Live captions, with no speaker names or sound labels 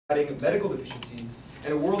medical deficiencies,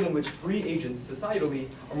 and a world in which free agents societally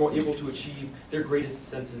are more able to achieve their greatest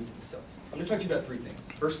senses of self. I'm going to talk to you about three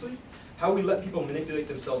things. Firstly, how we let people manipulate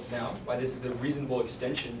themselves now, why this is a reasonable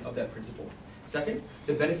extension of that principle. Second,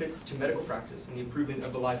 the benefits to medical practice and the improvement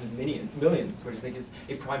of the lives of millions, which I think is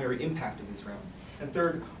a primary impact of this round. And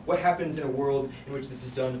third, what happens in a world in which this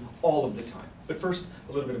is done all of the time. But first,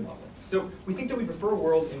 a little bit of modeling. So we think that we prefer a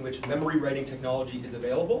world in which memory writing technology is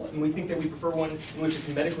available, and we think that we prefer one in which it's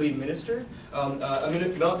medically administered,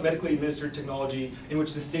 medically administered technology in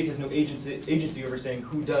which the state has no agency over saying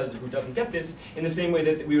who does or who doesn't get this, in the same way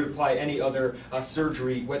that we would apply any other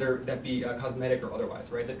surgery, whether that be cosmetic or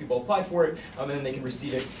otherwise, right? That people apply for it, and then they can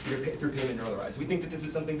receive it either through payment or otherwise. We think that this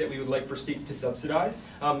is something that we would like for states to subsidize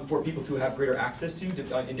for people to have greater access to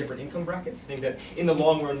in different income brackets. I think that in the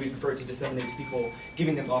long run, we prefer to disseminate to people,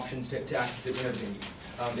 giving them options to access it whenever they need.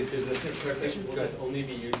 If there's a clarification, will this only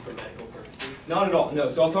be used for medical purposes? Not at all, no.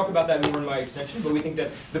 So I'll talk about that more in my extension, but we think that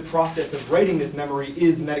the process of writing this memory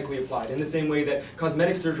is medically applied. In the same way that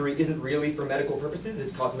cosmetic surgery isn't really for medical purposes,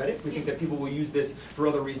 it's cosmetic. We think that people will use this for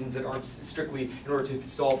other reasons that aren't strictly in order to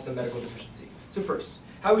solve some medical deficiency. So first,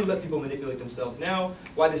 how we let people manipulate themselves now,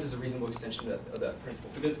 why this is a reasonable extension of that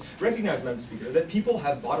principle. Because recognize, Madam Speaker, that people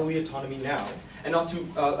have bodily autonomy now, and ought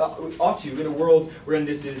to in a world wherein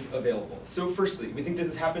this is available. So firstly, we think that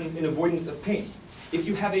this happens in avoidance of pain. If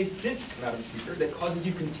you have a cyst, Madam Speaker, that causes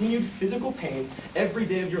you continued physical pain every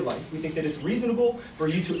day of your life, we think that it's reasonable for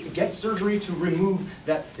you to get surgery to remove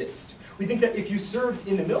that cyst. We think that if you served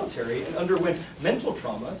in the military and underwent mental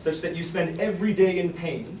trauma, such that you spend every day in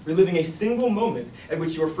pain, reliving a single moment at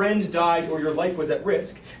which your friend died or your life was at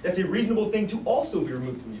risk, that's a reasonable thing to also be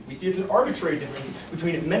removed from you. We see it's an arbitrary difference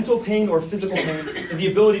between mental pain or physical pain, and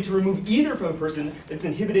the ability to remove either from a person that's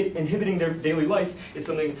inhibiting their daily life is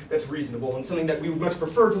something that's reasonable, and something that we would much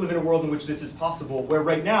prefer to live in a world in which this is possible, where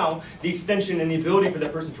right now, the extension and the ability for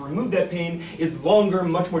that person to remove that pain is longer,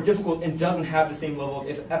 much more difficult, and doesn't have the same level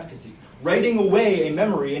of efficacy. Writing away a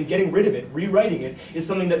memory and getting rid of it, rewriting it, is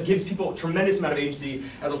something that gives people a tremendous amount of agency,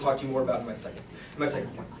 as I'll talk to you more about in my second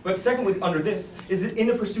point. But secondly, under this, is it in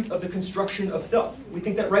the pursuit of the construction of self. We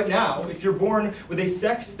think that right now, if you're born with a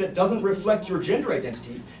sex that doesn't reflect your gender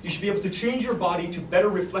identity, you should be able to change your body to better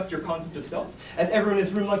reflect your concept of self, as everyone in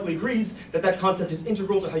this room likely agrees that that concept is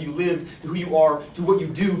integral to how you live, to who you are, to what you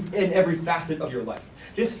do in every facet of your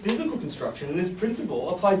life. This physical construction and this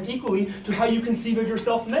principle applies equally to how you conceive of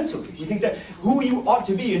yourself mentally. We think that who you ought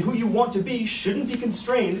to be and who you want to be shouldn't be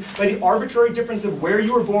constrained by the arbitrary difference of where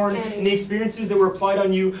you were born and the experiences that were applied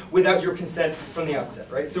on you without your consent from the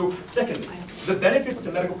outset, right? So secondly, the benefits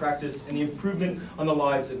to medical practice and the improvement on the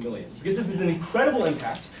lives of millions. Because this is an incredible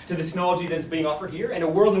impact to the technology that's being offered here, and a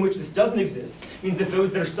world in which this doesn't exist means that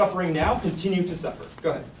those that are suffering now continue to suffer. Go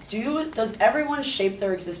ahead. Does everyone shape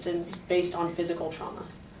their existence based on physical trauma?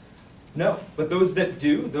 No, but those that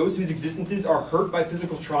do, those whose existences are hurt by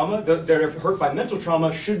physical trauma, that are hurt by mental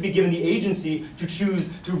trauma, should be given the agency to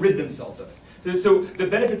choose to rid themselves of it. So the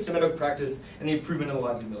benefits to medical practice and the improvement of the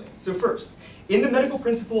lives of millions. So first, in the medical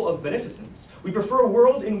principle of beneficence, we prefer a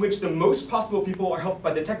world in which the most possible people are helped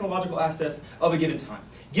by the technological access of a given time.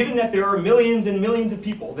 Given that there are millions and millions of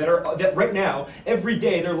people that right now, every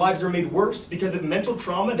day, their lives are made worse because of mental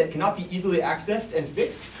trauma that cannot be easily accessed and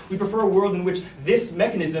fixed, we prefer a world in which this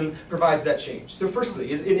mechanism provides that change. So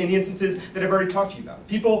firstly, is in the instances that I've already talked to you about.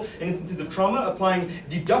 People, in instances of trauma, applying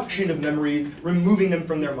deduction of memories, removing them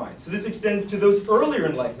from their minds. So this extends to those earlier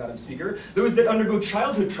in life, Madam Speaker, those that undergo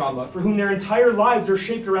childhood trauma, for whom their entire lives are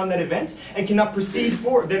shaped around that event and cannot proceed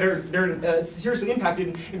forward, they're seriously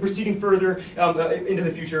impacted in proceeding further into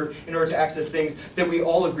the future in order to access things that we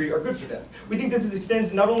all agree are good for them. We think this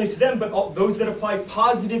extends not only to them, but those that apply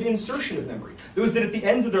positive insertion of memory. Those that at the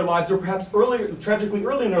ends of their lives, or perhaps tragically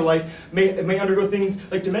early in their life, may undergo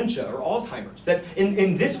things like dementia or Alzheimer's. That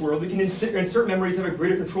in this world, we can insert memories, have a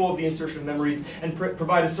greater control of the insertion of memories, and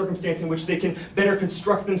provide a circumstance in which they can better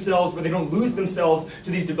construct themselves, where they don't lose themselves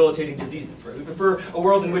to these debilitating diseases. Right? We prefer a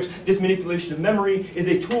world in which this manipulation of memory is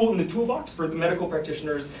a tool in the toolbox for the medical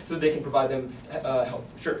practitioners so that they can provide them help.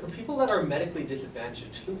 Sure. For people that are medically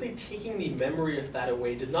disadvantaged, simply taking the memory of that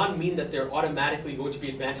away does not mean that they're automatically going to be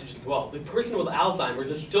advantaged as well. The person with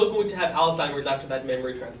Alzheimer's is still going to have Alzheimer's after that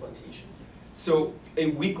memory transplantation. So a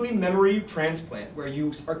weekly memory transplant where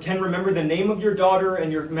you can remember the name of your daughter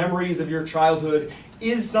and your memories of your childhood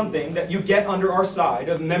is something that you get under our side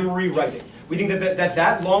of memory writing. We think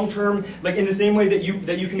that long-term, like in the same way that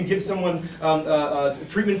you can give someone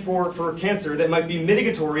treatment for cancer that might be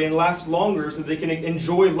mitigatory and last longer so they can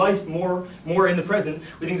enjoy life more in the present,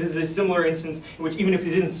 we think this is a similar instance in which even if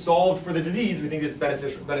it isn't solved for the disease, we think it's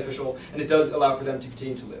beneficial and it does allow for them to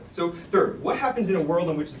continue to live. So third, what happens in a world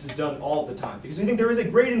in which this is done all the time? Because we think there is a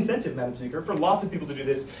great incentive, Madam Speaker, for lots of people to do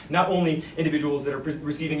this, not only individuals that are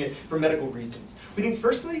receiving it for medical reasons. We think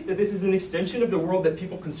firstly that this is an extension of the world that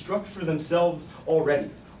people construct for themselves already.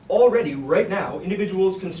 Already, right now,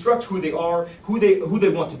 individuals construct who they are, who they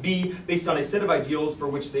want to be, based on a set of ideals for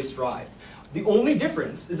which they strive. The only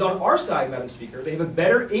difference is on our side, Madam Speaker, they have a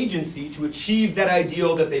better agency to achieve that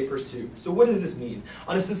ideal that they pursue. So what does this mean?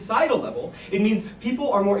 On a societal level, it means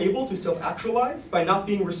people are more able to self-actualize by not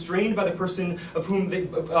being restrained by the person of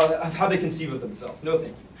how they conceive of themselves. No thank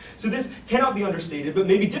you. So this cannot be understated, but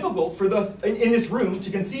may be difficult for us in this room to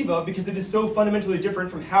conceive of because it is so fundamentally different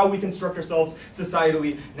from how we construct ourselves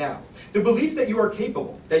societally now. The belief that you are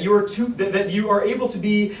capable, that you are able to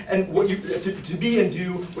be and to be and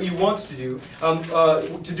do what you want to do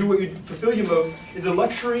what would fulfill you most, is a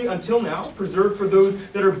luxury until now preserved for those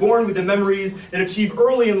that are born with the memories that achieve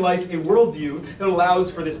early in life a worldview that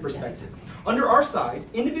allows for this perspective. Under our side,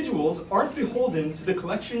 individuals aren't beholden to the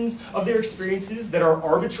collections of their experiences that are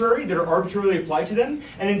arbitrary, that are arbitrarily applied to them,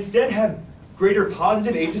 and instead have greater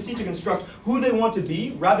positive agency to construct who they want to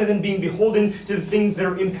be, rather than being beholden to the things that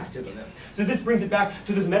are impacted on them. So this brings it back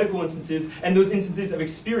to those medical instances and those instances of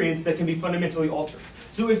experience that can be fundamentally altered.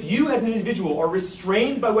 So if you as an individual are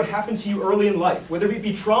restrained by what happened to you early in life, whether it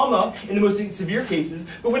be trauma in the most severe cases,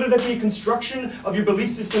 but whether that be a construction of your belief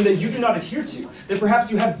system that you do not adhere to, that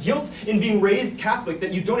perhaps you have guilt in being raised Catholic,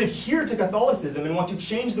 that you don't adhere to Catholicism and want to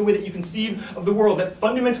change the way that you conceive of the world, that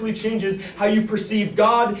fundamentally changes how you perceive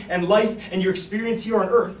God and life and your experience here on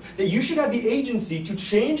earth, that you should have the agency to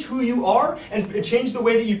change who you are and change the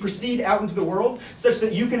way that you proceed out into the world such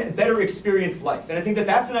that you can better experience life. And I think that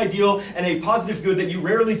that's an ideal and a positive good that you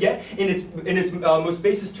rarely get in its most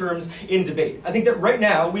basest terms in debate. I think that right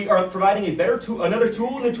now we are providing another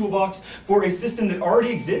tool in the toolbox for a system that already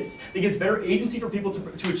exists that gives better agency for people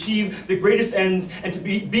to achieve the greatest ends and to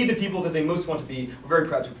be the people that they most want to be. We're very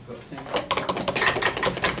proud to propose.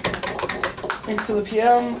 Thanks to the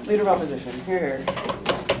PM, Leader of Opposition. Here.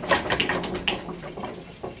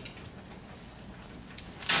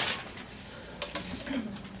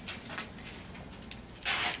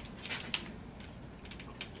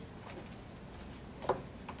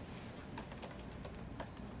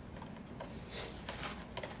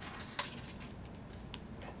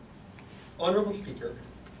 Honorable Speaker,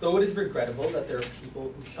 though it is regrettable that there are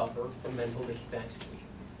people who suffer from mental disadvantages,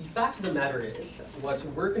 the fact of the matter is, what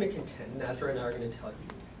we're going to contend, and Azra and I are going to tell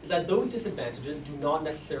you, is that those disadvantages do not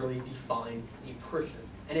necessarily define a person.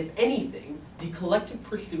 And if anything, the collective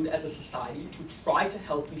pursuit as a society to try to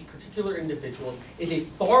help these particular individuals is a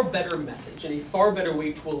far better message and a far better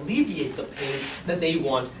way to alleviate the pain that they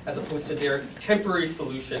want, as opposed to their temporary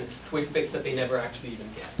solution to a fix that they never actually even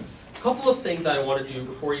get. A couple of things I want to do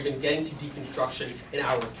before even getting to deconstruction in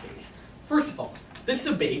our case. First of all, this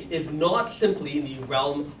debate is not simply in the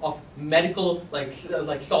realm of medical, like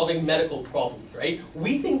solving medical problems, right?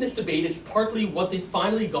 We think this debate is partly what they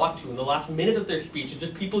finally got to in the last minute of their speech. It's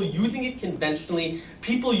just people using it conventionally,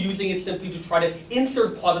 people using it simply to try to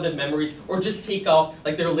insert positive memories or just take off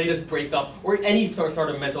like their latest breakup or any sort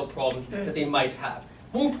of mental problems that they might have.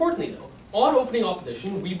 More importantly though, on opening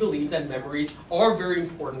opposition, we believe that memories are very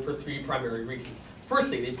important for three primary reasons.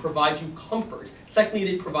 Firstly, they provide you comfort. Secondly,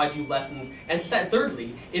 they provide you lessons. And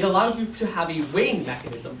thirdly, it allows you to have a weighing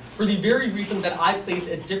mechanism for the very reason that I place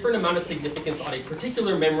a different amount of significance on a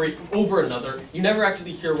particular memory over another. You never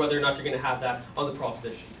actually hear whether or not you're going to have that on the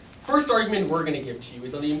proposition. First argument we're going to give to you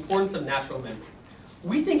is on the importance of natural memory.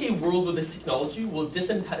 We think a world with this technology will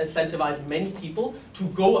disincentivize many people to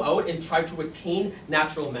go out and try to attain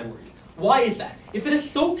natural memories. Why is that? If it is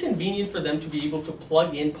so convenient for them to be able to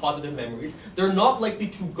plug in positive memories, they're not likely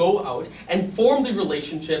to go out and form the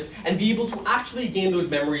relationships and be able to actually gain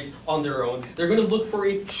those memories on their own. They're going to look for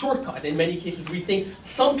a shortcut. In many cases, we think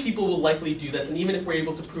some people will likely do this, and even if we're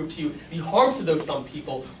able to prove to you the harms to those some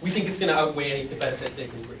people, we think it's going to outweigh any of the benefits they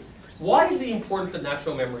can bring. Why is the importance of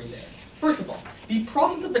natural memory there? First of all, the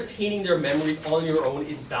process of attaining their memories on your own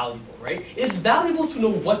is valuable, right? It's valuable to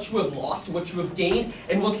know what you have lost, what you have gained,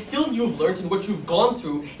 and what skills you have learned and what you've gone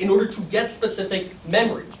through in order to get specific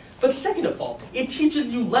memories. But second of all, it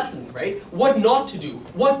teaches you lessons, right? What not to do,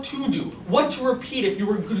 what to repeat if you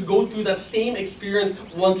were to go through that same experience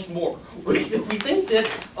once more. We think that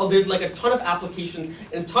there's like a ton of applications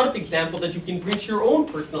and a ton of examples that you can bring to your own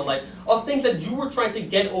personal life of things that you were trying to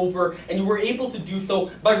get over and you were able to do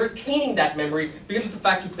so by retaining that memory because of the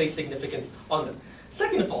fact you place significance on them.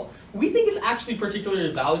 Second of all, we think it's actually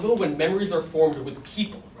particularly valuable when memories are formed with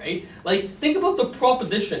people, right? Like, think about the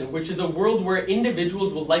proposition, which is a world where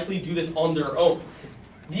individuals will likely do this on their own.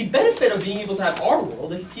 The benefit of being able to have our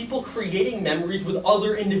world is people creating memories with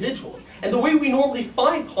other individuals. And the way we normally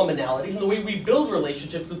find commonalities and the way we build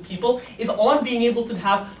relationships with people is on being able to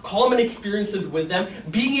have common experiences with them,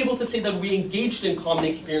 being able to say that we engaged in common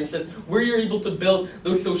experiences where you're able to build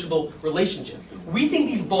those sociable relationships. We think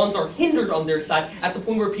these bonds are hindered on their side at the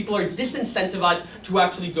point where people are disincentivized to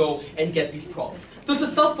actually go and get these problems. So it's a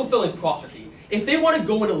self-fulfilling prophecy. If they want to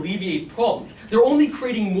go and alleviate problems, they're only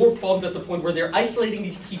creating more problems at the point where they're isolating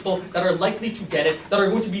these people that are likely to get it, that are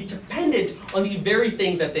going to be dependent on the very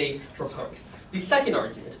thing that they propose. The second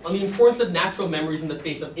argument, on the importance of natural memories in the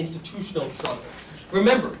face of institutional struggle.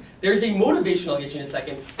 Remember, there's a motivation, I'll get you in a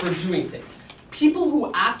second, for doing things. People who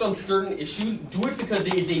act on certain issues do it because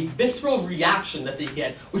there is a visceral reaction that they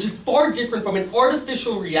get, which is far different from an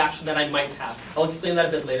artificial reaction that I might have. I'll explain that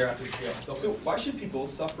a bit later after this video. So why should people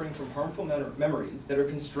suffering from harmful memories that are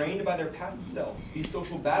constrained by their past selves be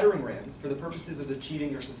social battering rams for the purposes of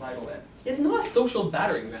achieving their societal ends? It's not a social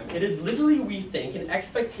battering ram. It is literally, we think, an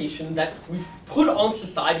expectation that we've put on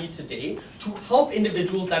society today to help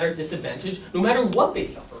individuals that are disadvantaged, no matter what they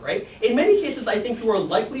suffer, right? In many cases, I think you are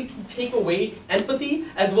likely to take away empathy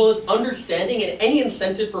as well as understanding and any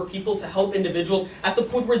incentive for people to help individuals at the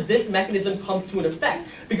point where this mechanism comes to an effect.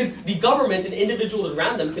 Because the government and individuals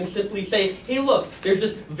around them can simply say, hey look, there's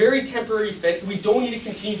this very temporary fix, we don't need to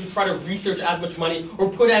continue to try to research as much money or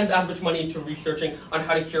put as much money into researching on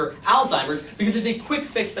how to cure Alzheimer's, because it's a quick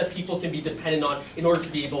fix that people can be dependent on in order to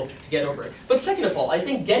be able to get over it. But second of all, I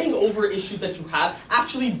think getting over issues that you have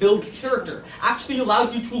actually builds character, actually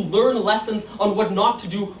allows you to learn lessons on what not to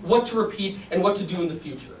do, what to repeat, and what to do in the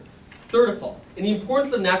future. Third of all, in the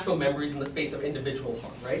importance of natural memories in the face of individual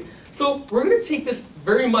harm, right? So we're going to take this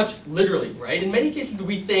very much literally, right? In many cases,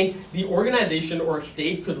 we think the organization or a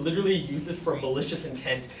state could literally use this for malicious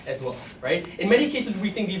intent as well, right? In many cases, we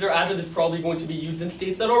think these are as it is probably going to be used in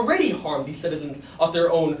states that already harm the citizens of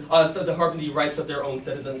their own, harm the rights of their own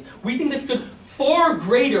citizens. We think this could far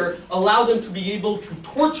greater allow them to be able to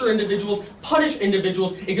torture individuals, punish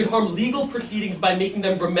individuals. It could harm legal proceedings by making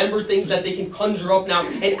them remember things that they can conjure up now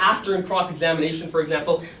and ask during cross-examination, for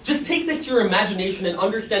example. Just take this to your imagination and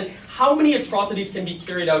understand how many atrocities can be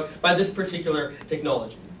carried out by this particular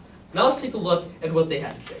technology. Now let's take a look at what they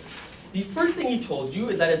had to say. The first thing he told you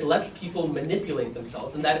is that it lets people manipulate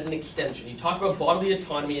themselves, and that is an extension. He talked about bodily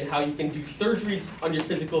autonomy and how you can do surgeries on your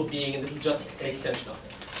physical being, and this is just an extension of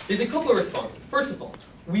it. There's a couple of responses. First of all,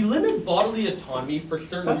 we limit bodily autonomy for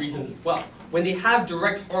certain reasons as well, when they have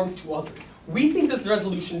direct harms to others. We think this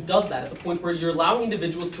resolution does that at the point where you're allowing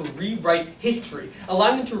individuals to rewrite history,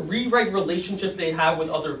 allowing them to rewrite relationships they have with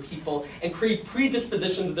other people, and create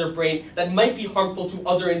predispositions in their brain that might be harmful to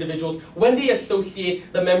other individuals when they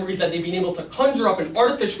associate the memories that they've been able to conjure up and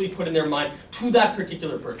artificially put in their mind to that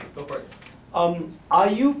particular person. Go for it. Are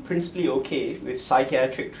you principally okay with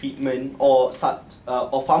psychiatric treatment or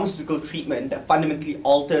pharmaceutical treatment that fundamentally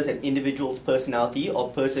alters an individual's personality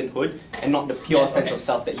or personhood and not the pure sense of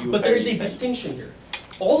self that you But there is a distinction here.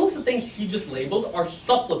 All of the things he just labeled are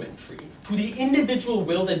supplementary to the individual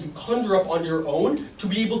will that you conjure up on your own to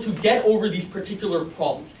be able to get over these particular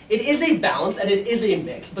problems. It is a balance and it is a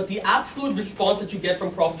mix, but the absolute response that you get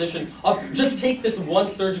from proposition of just take this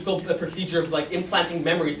one surgical procedure of like implanting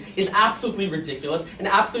memories is absolutely ridiculous and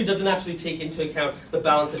absolutely doesn't actually take into account the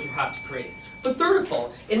balance that you have to create. But third of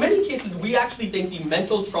all, in many cases, we actually think the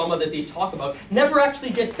mental trauma that they talk about never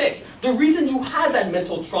actually gets fixed. The reason you had that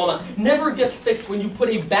mental trauma never gets fixed when you put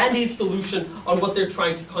a band-aid solution on what they're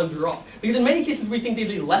trying to conjure up. Because in many cases, we think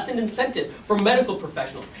there's a lessened incentive for medical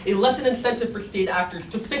professionals, a lessened incentive for state actors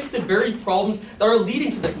to fix the very problems that are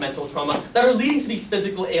leading to this mental trauma, that are leading to these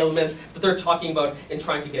physical ailments that they're talking about and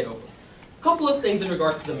trying to get over. A couple of things in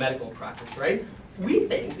regards to the medical practice, right? We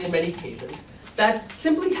think, in many cases, that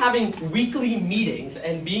simply having weekly meetings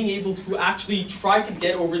and being able to actually try to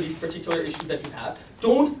get over these particular issues that you have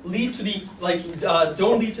don't lead to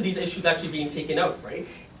these issues actually being taken out, right?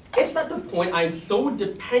 It's at the point I'm so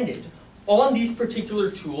dependent on these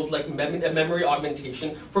particular tools like memory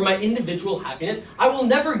augmentation for my individual happiness, I will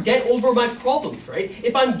never get over my problems, right?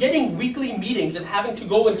 If I'm getting weekly meetings and having to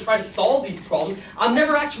go and try to solve these problems, I'm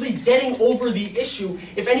never actually getting over the issue.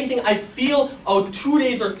 If anything, I feel 2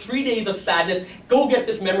 days or 3 days of sadness, go get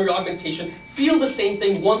this memory augmentation, feel the same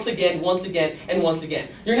thing once again, and once again.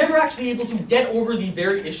 You're never actually able to get over the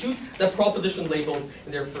very issues that proposition labels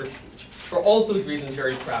in their first speech. For all of those reasons,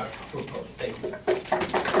 very proud to oppose. Thank you.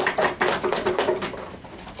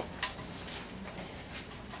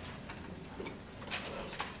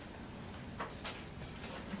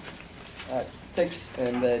 Thanks,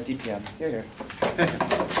 and the DPM. Here.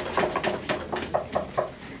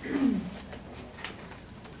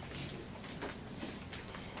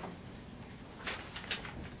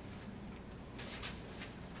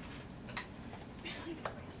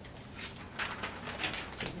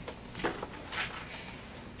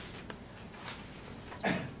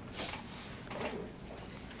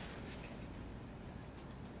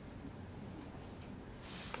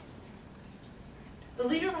 The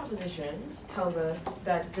leader of opposition tells us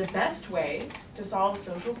that the best way to solve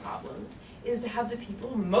social problems is to have the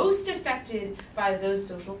people most affected by those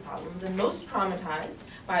social problems and most traumatized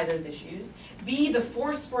by those issues be the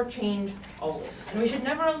force for change always. And we should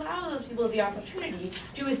never allow those people the opportunity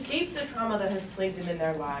to escape the trauma that has plagued them in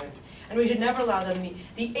their lives. And we should never allow them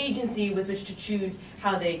the agency with which to choose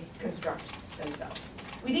how they construct themselves.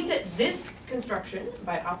 We think that this construction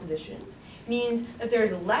by opposition means that there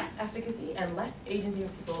is less efficacy and less agency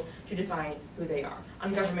for people to define who they are.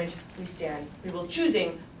 On government, we stand people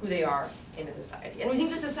choosing who they are in a society. And we think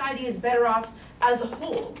that society is better off as a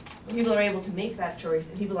whole when people are able to make that choice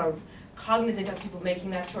and people are cognizant of people making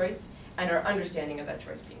that choice and are understanding of that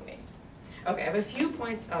choice being made. Okay, I have a few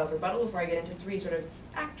points of rebuttal before I get into three sort of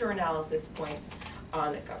actor analysis points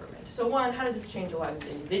on government. So one, how does this change the lives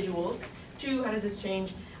of individuals? Two, how does this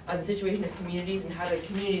change the situation of communities and how do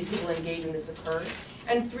communities people engage when this occurs?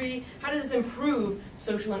 And three, how does this improve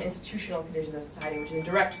social and institutional conditions of society, which is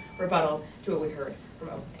a direct rebuttal to what we heard from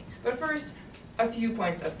opening. But first, a few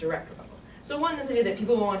points of direct rebuttal. So one, this idea that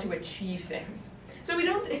people will want to achieve things. So we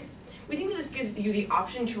think that this gives you the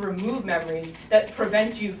option to remove memories that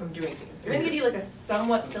prevent you from doing things. I'm going to give you like a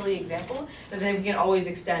somewhat silly example that then we can always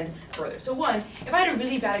extend further. So one, if I had a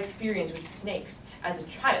really bad experience with snakes as a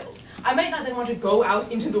child, I might not then want to go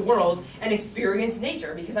out into the world and experience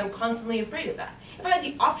nature because I'm constantly afraid of that. If I had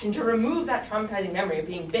the option to remove that traumatizing memory of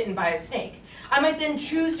being bitten by a snake, I might then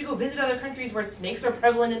choose to go visit other countries where snakes are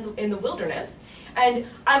prevalent in the wilderness, and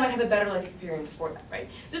I might have a better life experience for that, right?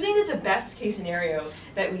 So I think that the best case scenario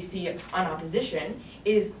that we see on opposition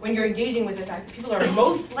is when you're engaging with the fact that people are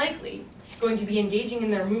most likely going to be engaging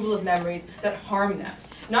in the removal of memories that harm them.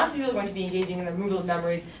 Not that people are going to be engaging in the removal of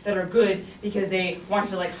memories that are good because they want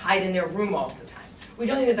to like hide in their room all the time. We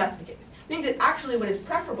don't think that that's the case. We think that actually what is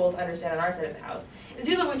preferable to understand on our side of the house is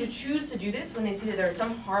people are going to choose to do this when they see that there is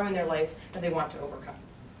some harm in their life that they want to overcome.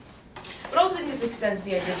 But also I think this extends to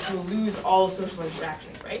the idea that people lose all social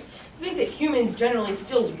interactions, right? I think that humans generally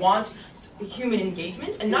still want human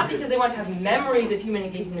engagement, and not because they want to have memories of human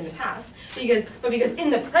engagement in the past, but because in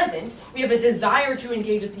the present, we have a desire to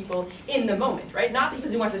engage with people in the moment, right? Not because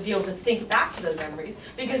we want to be able to think back to those memories,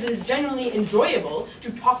 because it is genuinely enjoyable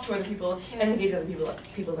to talk to other people and engage with other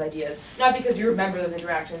people's ideas, not because you remember those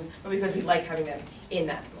interactions, but because we like having them in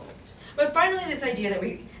that moment. But finally, this idea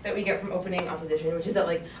that we get from opening opposition, which is that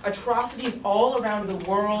like atrocities all around the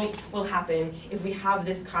world will happen if we have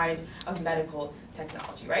this kind of medical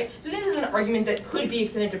technology, right? So this is an argument that could be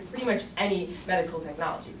extended to pretty much any medical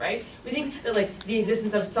technology, right? We think that like the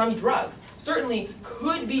existence of some drugs certainly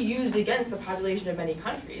could be used against the population of many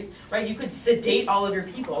countries, right? You could sedate all of your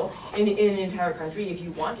people in an entire country if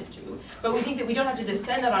you wanted to, but we think that we don't have to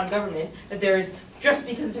defend that on government, that there is, just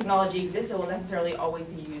because the technology exists, it will necessarily always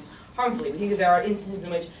be used harmfully. We think that there are instances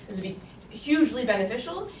in which this would be hugely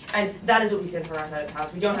beneficial, and that is what we stand for on our side of the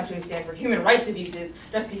house. We don't have to stand for human rights abuses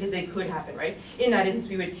just because they could happen, right? In that instance,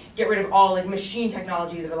 we would get rid of all like machine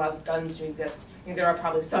technology that allows guns to exist. I think there are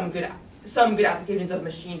probably some good applications of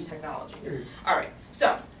machine technology. All right,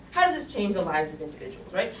 so how does this change the lives of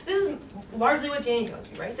individuals, right? This is largely what Danny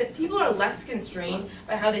tells you, right? That people are less constrained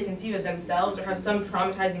by how they conceive of themselves or how some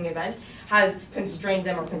traumatizing event has constrained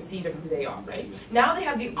them or conceived of who they are, right? Now they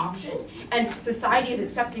have the option, and society is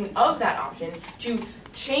accepting of that option to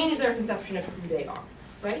change their conception of who they are,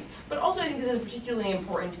 right? But also I think this is particularly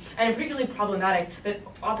important and particularly problematic that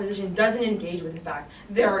opposition doesn't engage with the fact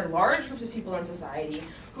there are large groups of people in society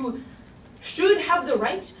who should have the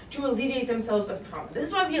right to alleviate themselves of trauma. This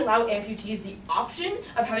is why we allow amputees the option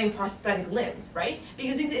of having prosthetic limbs, right?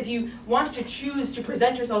 Because we think that if you want to choose to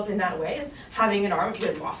present yourself in that way, as having an arm, if you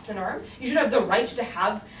had lost an arm, you should have the right to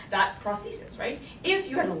have that prosthesis, right? If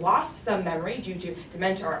you had lost some memory due to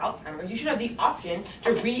dementia or Alzheimer's, you should have the option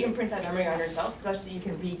to re-imprint that memory on yourself such that you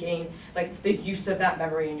can regain like the use of that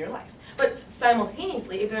memory in your life. But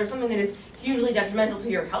simultaneously, if there's something that is hugely detrimental to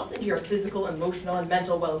your health and to your physical, emotional, and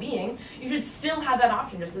mental well-being, you should still have that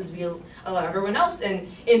option, just as we allow everyone else in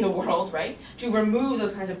the world, right, to remove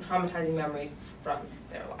those kinds of traumatizing memories from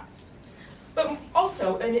their lives. But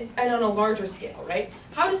also, and on a larger scale, right,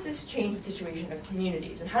 how does this change the situation of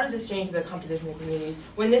communities? And how does this change the composition of communities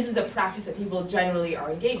when this is a practice that people generally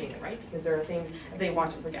are engaging in, right? Because there are things that they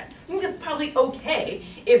want to forget. I think that's probably okay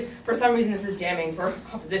if, for some reason, this is damning for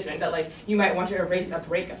composition, that like you might want to erase a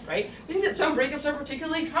breakup, right? I think that some breakups are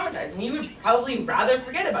particularly traumatizing, and you would probably rather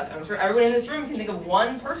forget about them. I'm sure everyone in this room can think of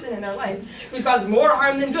one person in their life who's caused more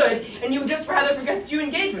harm than good, and you would just rather forget that you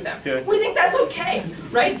engage with them. Yeah. We think that's okay,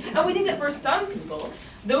 right? And we think that for some people,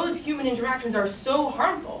 those human interactions are so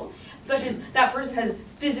harmful, such as that person has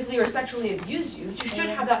physically or sexually abused you, that you should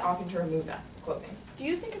have that option to remove that. Closing. Do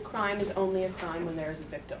you think a crime is only a crime when there is a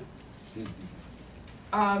victim?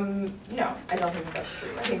 No, I don't think that's true.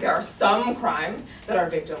 I think there are some crimes that are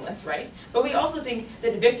victimless, right? But we also think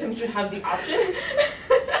that victims should have the option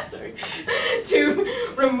sorry,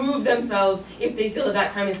 to remove themselves if they feel that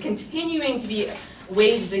that crime is continuing to be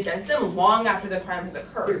waged against them long after the crime has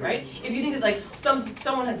occurred, right? If you think that like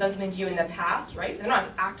someone has done something to you in the past, right? They're not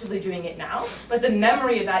actively doing it now, but the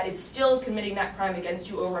memory of that is still committing that crime against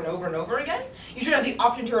you over and over and over again, you should have the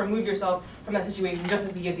option to remove yourself from that situation, just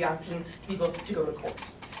like we give the option to people to go to court.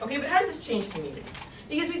 Okay, but how does this change communities?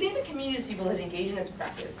 Because we think the communities of people that engage in this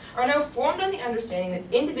practice are now formed on the understanding that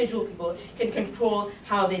individual people can control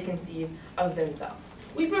how they conceive of themselves.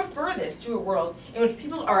 We prefer this to a world in which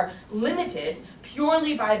people are limited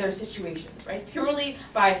purely by their situations, right? Purely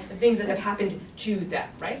by the things that have happened to them,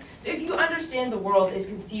 right? So if you understand the world is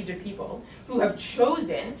conceived of people who have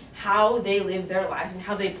chosen how they live their lives and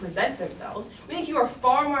how they present themselves, we think you are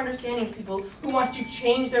far more understanding of people who want to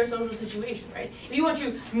change their social situation, right? If you want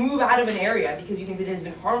to move out of an area because you think that it has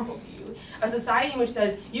been harmful to you, a society which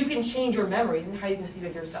says you can change your memories and how you conceive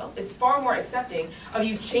of yourself is far more accepting of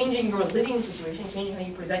you changing your living situation, changing how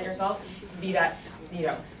you present yourself, be that, you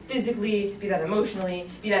know, physically, be that emotionally,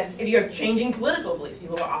 be that if you have changing political beliefs.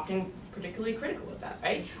 People are often particularly critical of that,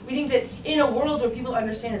 right? We think that in a world where people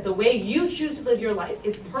understand that the way you choose to live your life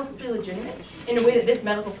is perfectly legitimate, in a way that this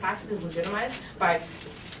medical practice is legitimized by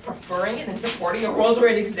preferring it and supporting a world where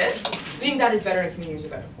it exists, we think that is better and communities are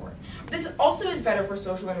better for it. This also is better for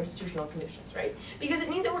social and institutional conditions, right? Because it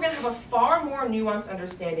means that we're going to have a far more nuanced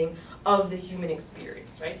understanding of the human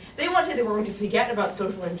experience, right? They want to say that we're going to forget about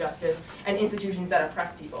social injustice and institutions that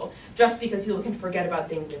oppress people just because people can forget about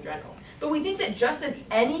things in general. But we think that just as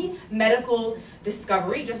any medical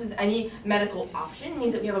discovery, just as any medical option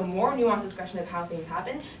means that we have a more nuanced discussion of how things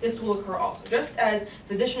happen, this will occur also. Just as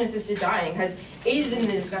physician-assisted dying has aided in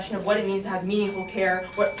the discussion of what it means to have meaningful care,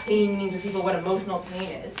 what pain means to people, what emotional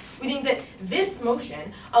pain is, we think that this motion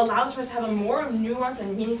allows for us to have a more nuanced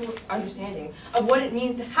and meaningful understanding of what it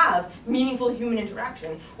means to have meaningful human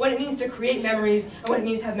interaction, what it means to create memories, and what it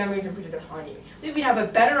means to have memories imprinted upon you. So we have a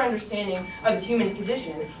better understanding of the human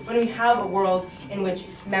condition when we have a world in which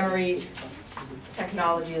memory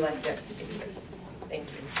technology like this exists. Thank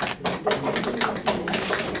you.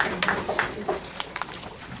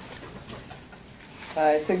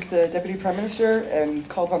 I thank the Deputy Prime Minister and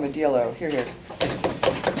call upon the DLO. Here, here.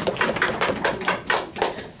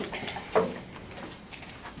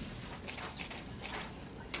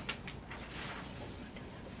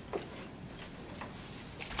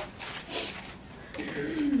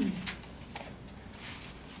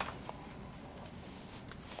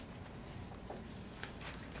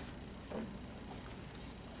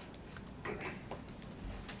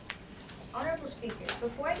 Honorable Speaker,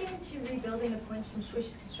 before I get into rebuilding the points from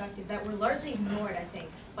Swish's constructive that were largely ignored, I think,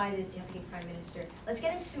 by the Deputy Prime Minister, let's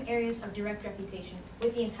get into some areas of direct refutation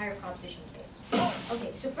with the entire proposition case.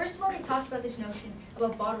 Okay, so first of all, they talked about this notion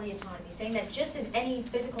about bodily autonomy, saying that just as any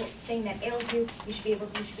physical thing that ails you, you should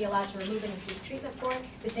be allowed to remove it and seek treatment for it.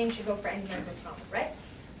 The same should go for any mental trauma, right?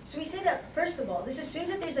 So we say that, first of all, this assumes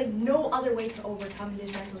that there's like no other way to overcome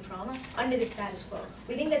this mental trauma under the status quo.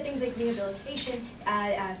 We think that things like rehabilitation,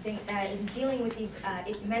 dealing with these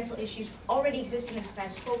mental issues already exist in the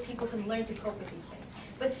status quo. People can learn to cope with these things.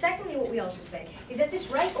 But secondly, what we also say is that this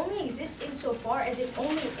right only exists insofar as it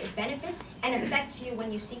only benefits and affects you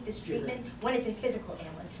when you seek this treatment, when it's a physical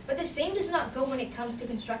ailment. But the same does not go when it comes to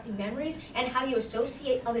constructing memories and how you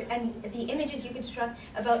associate the images you construct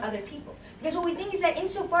about other people. Because what we think is that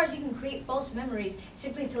insofar as you can create false memories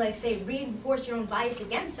simply to, like, say, reinforce your own bias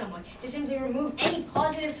against someone, to simply remove any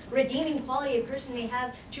positive, redeeming quality a person may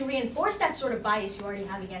have to reinforce that sort of bias you already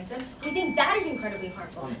have against them, we think that is incredibly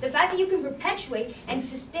harmful. The fact that you can perpetuate and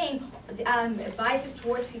sustain biases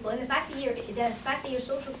towards people, and the fact that you're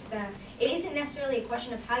social, it isn't necessarily a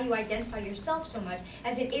question of how you identify yourself so much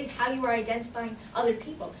as it is how you are identifying other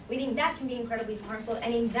people. We think that can be incredibly harmful,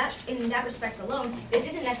 and in that respect alone, this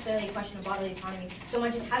isn't necessarily a question of bodily autonomy so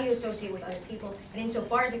much as how you associate with other people, and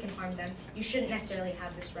insofar as it can harm them, you shouldn't necessarily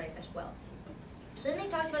have this right as well. So then they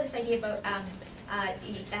talked about this idea about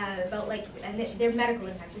their medical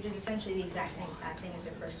impact, which is essentially the exact same thing as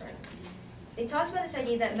their first argument. They talked about this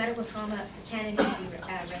idea that medical trauma can indeed be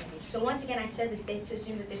remedied. So once again, I said that it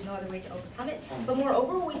assumes that there's no other way to overcome it. But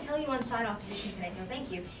moreover, what we tell you on side opposition tonight, no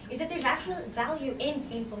thank you, is that there's actual value in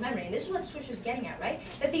painful memory. And this is what Swish was getting at, right?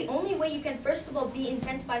 That the only way you can, first of all, be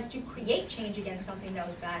incentivized to create change against something that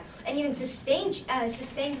was bad, and even sustain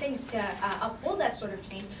things to uphold that sort of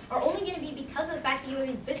change, are only going to be because of the fact that you have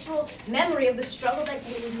a visceral memory of the struggle that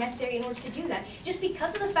was necessary in order to do that. Just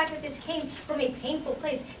because of the fact that this came from a painful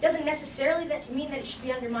place doesn't necessarily mean that it should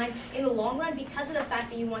be undermined in the long run because of the fact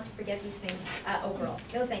that you want to forget these things overall.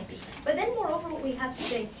 No thank you. But then moreover, what we have to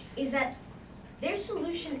say is that their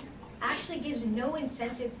solution actually gives no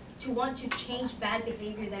incentive to want to change bad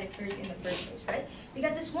behavior that occurs in the first place, right?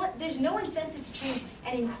 Because there's no incentive to change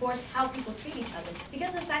and enforce how people treat each other.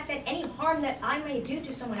 Because of the fact that any harm that I may do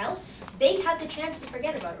to someone else, they have the chance to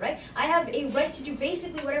forget about it, right? I have a right to do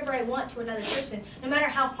basically whatever I want to another person, no matter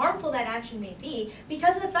how harmful that action may be,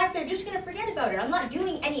 because of the fact they're just going to forget about it. I'm not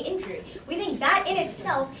doing any injury. We think that in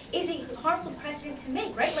itself is a harmful precedent to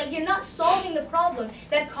make, right? Like, you're not solving the problem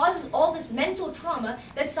that causes all this mental trauma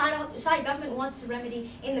that side government wants to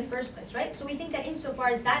remedy in the first place, right? So we think that insofar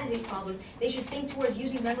as that is a problem, they should think towards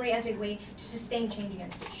using memory as a way to sustain change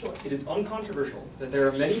against it. Sure. It is uncontroversial that there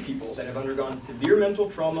are many people that have undergone severe mental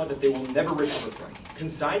trauma that they will never recover from.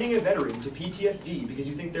 Consigning a veteran to PTSD because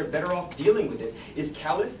you think they're better off dealing with it is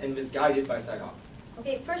callous and misguided by side op.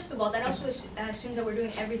 Okay, first of all, that also assumes that we're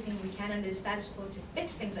doing everything we can under the status quo to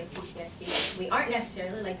fix things like PTSD. We aren't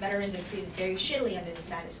necessarily, like, veterans are treated very shittily under the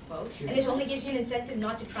status quo, and this only gives you an incentive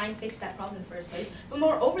not to try and fix that problem in the first place. But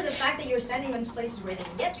moreover, the fact that you're sending them to places where they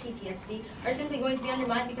can get PTSD are simply going to be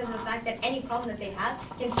undermined because of the fact that any problem that they have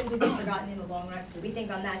can simply be forgotten in the long run. We think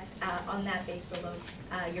on that basis alone,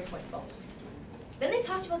 your point falls. Then they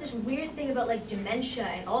talked about this weird thing about, like, dementia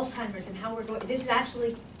and Alzheimer's and how we're going, this is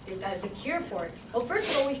actually the cure for it. Well,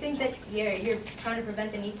 first of all, we think that you're trying to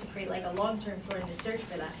prevent the need to create, like, a long-term cure in the search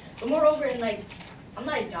for that. But moreover, in, like, I'm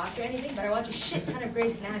not a doctor or anything, but I watch a shit ton of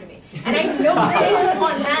Grey's Anatomy. And I know based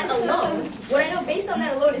on that alone, what I know based on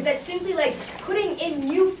that alone is that simply, like, putting in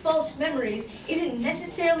new false memories isn't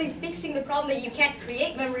necessarily fixing the problem that you can't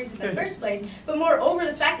create memories in the first place, but moreover,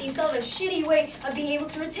 the fact that you still have a shitty way of being able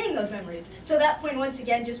to retain those memories. So that point, once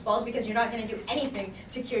again, just falls because you're not going to do anything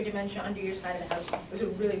to cure dementia under your side of the house. It was a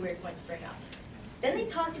really weird point to bring up. Then they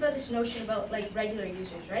talked about this notion about, like, regular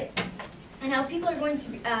users, right? And how people are going to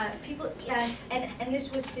be, and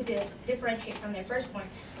this was to differentiate from their first point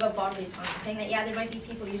about bodily autonomy, saying that, yeah, there might be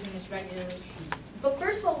people using this regularly. But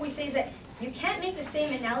first of all, what we say is that you can't make the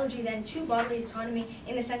same analogy then to bodily autonomy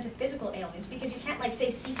in the sense of physical ailments, because you can't, like, say,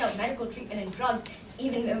 seek out medical treatment and drugs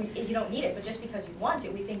even though you don't need it, but just because you want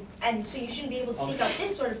it, we think, and so you shouldn't be able to seek out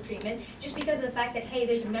this sort of treatment just because of the fact that, hey,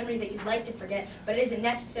 there's a memory that you'd like to forget, but it isn't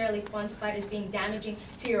necessarily quantified as being damaging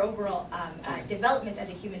to your overall development as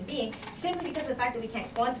a human being, simply because of the fact that we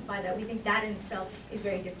can't quantify that. We think that in itself is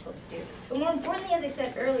very difficult to do. But more importantly, as I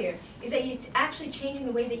said earlier, is that you're actually changing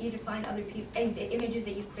the way that you define other people, and the images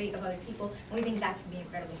that you create of other people, and we think that can be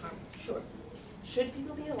incredibly harmful. Sure. Should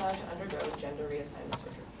people be allowed to undergo gender reassignment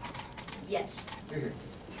surgery? Yes. Here.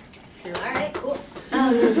 All right, cool.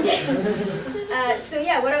 So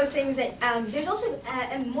yeah, what I was saying is that there's also,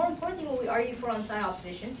 and more importantly, what we argue for on side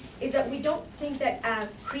opposition is that we don't think that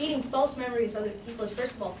creating false memories of other people is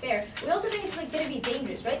first of all fair. We also think it's, like, going to be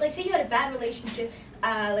dangerous, right? Like, say you had a bad relationship,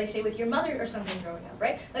 like, say with your mother or something growing up,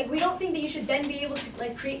 right? Like, we don't think that you should then be able to,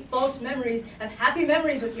 like, create false memories of happy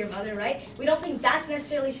memories with your mother, right? We don't think that's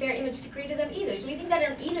necessarily a fair image to create of them either. So we think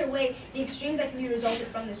that in either way, the extremes that can be resulted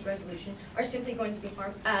from this resolution are simply going to be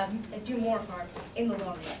do more harm in the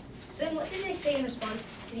long run. So then what did they say in response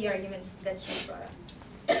to the arguments that Sue brought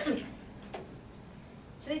up?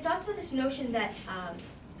 So they talked about this notion that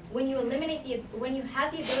when you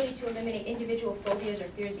have the ability to eliminate individual phobias or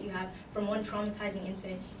fears that you have from one traumatizing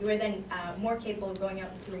incident, you are then more capable of going out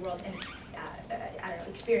into the world and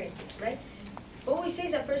experiencing, right? But what we say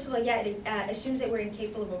is that, first of all, yeah, it assumes that we're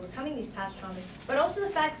incapable of overcoming these past traumas, but also the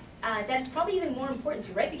fact that it's probably even more important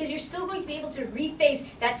to, right? Because you're still going to be able to reface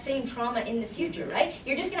that same trauma in the future, right?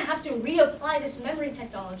 You're just going to have to reapply this memory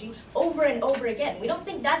technology over and over again. We don't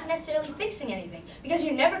think that's necessarily fixing anything, because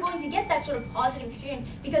you're never going to get that sort of positive experience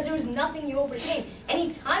because there was nothing you overcame.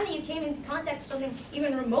 Any time that you came into contact with something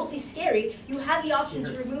even remotely scary, you had the option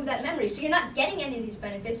to remove that memory. So you're not getting any of these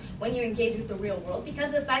benefits when you engage with the real world,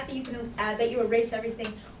 because of the fact that you can that you erase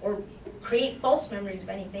everything or create false memories of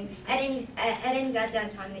anything at any goddamn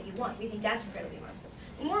time that you want. We think that's incredibly harmful.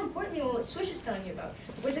 But more importantly, what Swish was telling you about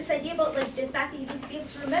was this idea about like the fact that you need to be able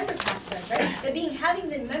to remember past events, right? That having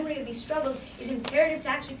the memory of these struggles is imperative to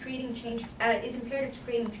actually creating change. Is imperative to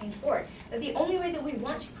creating change forward. That the only way that we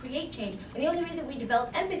want to create change, and the only way that we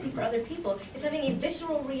develop empathy for other people, is having a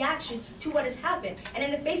visceral reaction to what has happened. And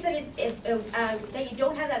in the face that that you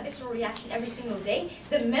don't have that visceral reaction every single day,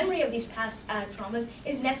 the memory of these past traumas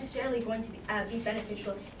is necessarily going to be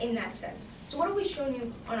beneficial in that sense. So what have we shown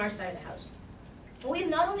you on our side of the house? What we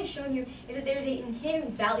have not only shown you is that there is an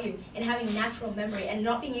inherent value in having natural memory and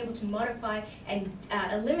not being able to modify and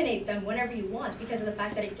eliminate them whenever you want, because of the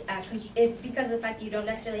fact that you don't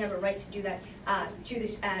necessarily have a right to do that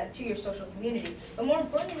to your social community. But more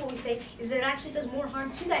importantly, what we say is that it actually does more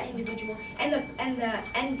harm to that individual and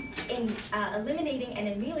in eliminating and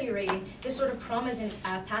ameliorating the sort of traumas and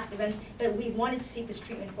past events that we wanted to seek this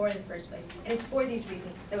treatment for in the first place. And it's for these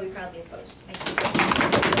reasons that we proudly oppose. Thank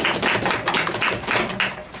you.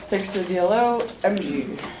 Thanks to the DLO,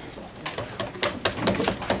 MG.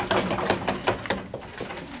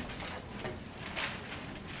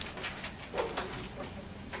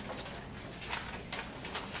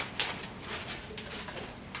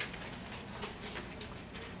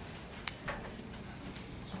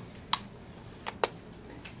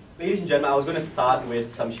 Ladies and gentlemen, I was going to start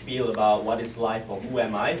with some spiel about what is life or who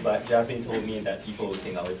am I, but Jasmine told me that people would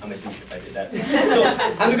think I'm a douche if I did that. So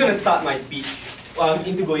I'm going to start my speech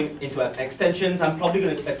going into extensions. I'm probably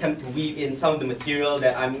going to attempt to weave in some of the material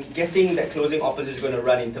that I'm guessing that closing opposition is going to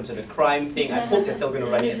run in terms of the crime thing. I hope they're still going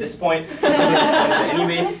to run it at this point. I'm going to respond to it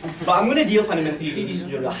anyway. But I'm going to deal fundamentally, ladies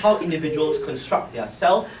and gentlemen, how individuals construct their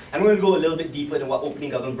self. I'm going to go a little bit deeper than what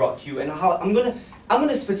opening government brought to you, and how I'm going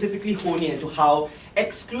to specifically hone in into how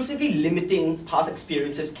exclusively limiting past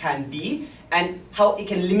experiences can be, and how it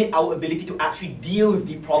can limit our ability to actually deal with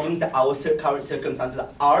the problems that our current circumstances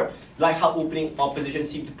are, like how opening opposition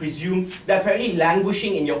seem to presume that apparently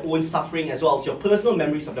languishing in your own suffering as well as your personal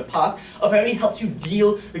memories of the past apparently helps you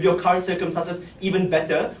deal with your current circumstances even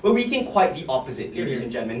better, where we think quite the opposite, ladies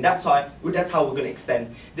and gentlemen. That's how we're going to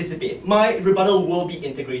extend this debate. My rebuttal will be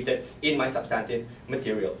integrated in my substantive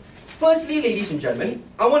material. Firstly, ladies and gentlemen,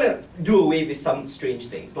 I want to do away with some strange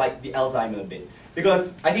things, like the Alzheimer bit.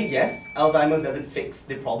 Because I think, yes, Alzheimer's doesn't fix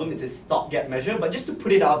the problem, it's a stopgap measure, but just to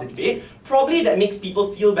put it out of the debate, probably that makes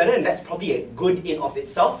people feel better, and that's probably a good in of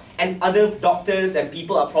itself, and other doctors and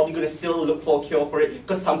people are probably going to still look for a cure for it,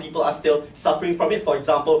 because some people are still suffering from it. For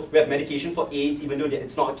example, we have medication for AIDS, even though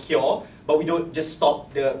it's not a cure, but we don't just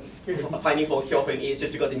stop the finding for a cure for AIDS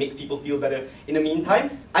just because it makes people feel better in the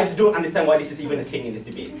meantime. I just don't understand why this is even a thing in this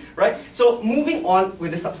debate, right? So moving on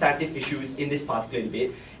with the substantive issues in this particular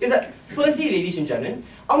debate, is that firstly, ladies and gentlemen,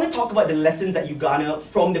 I want to talk about the lessons that you garner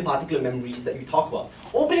from the particular memories that you talk about.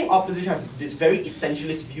 Opening opposition has this very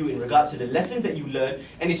essentialist view in regards to the lessons that you learn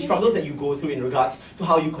and the struggles that you go through in regards to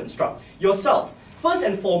how you construct yourself. First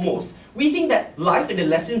and foremost, we think that life and the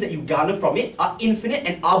lessons that you garner from it are infinite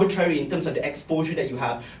and arbitrary in terms of the exposure that you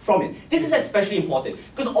have from it. This is especially important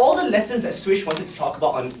because all the lessons that Swish wanted to talk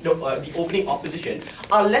about on the opening opposition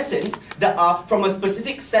are lessons that are from a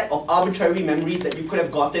specific set of arbitrary memories that you could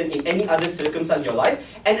have gotten in any other circumstance in your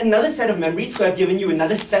life, and another set of memories could have given you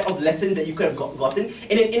another set of lessons that you could have gotten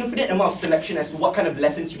in an infinite amount of selection as to what kind of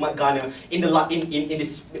lessons you might garner in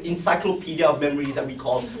this encyclopedia of memories that we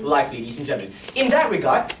call life, ladies and gentlemen. In that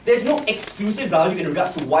regard, there's no exclusive value in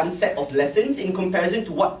regards to one set of lessons in comparison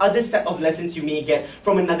to what other set of lessons you may get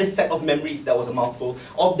from another set of memories, that was a mouthful,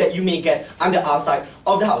 or that you may get under our side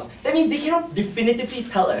of the house. That means they cannot definitively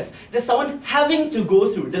tell us that someone having to go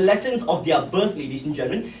through the lessons of their birth, ladies and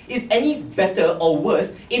gentlemen, is any better or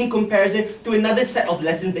worse in comparison to another set of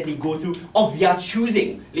lessons that they go through of their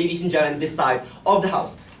choosing, ladies and gentlemen, this side of the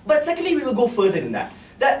house. But secondly, we will go further than that.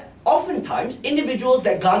 That oftentimes, individuals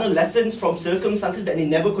that garner lessons from circumstances that they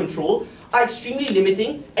never control are extremely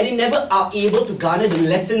limiting, and they never are able to garner the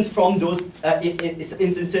lessons from those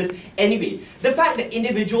instances anyway. The fact that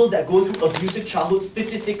individuals that go through abusive childhood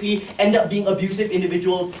statistically end up being abusive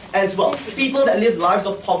individuals as well. People that live lives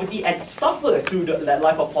of poverty and suffer through that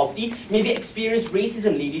life of poverty, maybe experience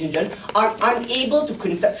racism, ladies and gentlemen, are unable to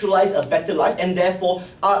conceptualize a better life and therefore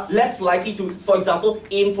are less likely to, for example,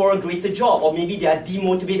 aim for a greater job, or maybe they are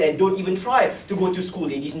demotivated and don't even try to go to school,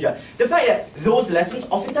 ladies and gentlemen. The fact that those lessons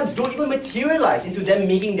oftentimes don't even materialize into them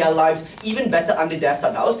making their lives even better under their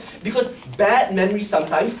sunhouse, because bad memories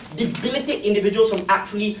sometimes debilitate individuals from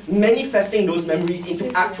actually manifesting those memories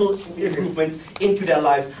into actual improvements into their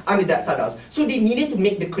lives under that sunhouse. So they needed to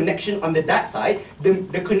make the connection under that side,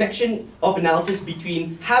 the connection of analysis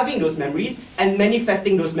between having those memories and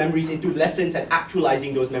manifesting those memories into lessons and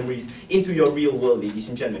actualizing those memories into your real world, ladies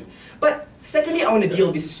and gentlemen. But secondly, I want to deal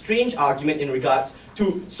with this strange argument in regards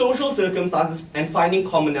to social circumstances and finding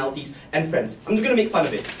commonalities and friends. I'm just going to make fun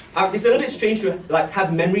of it. It's a little bit strange to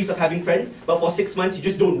have memories of having friends, but for 6 months you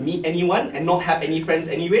just don't meet anyone and not have any friends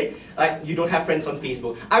anyway. You don't have friends on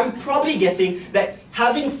Facebook. I'm probably guessing that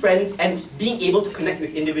having friends and being able to connect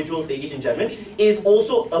with individuals, ladies and gentlemen, is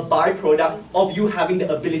also a byproduct of you having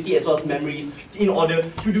the ability as well as memories in order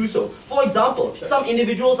to do so. For example, some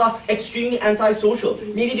individuals are extremely antisocial.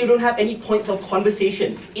 Maybe they don't have any points of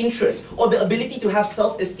conversation, interest, or the ability to have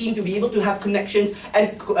self-esteem to be able to have connections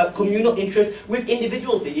and communal interests with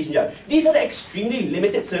individuals, ladies and gentlemen. These are the extremely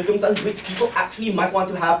limited circumstances which people actually might want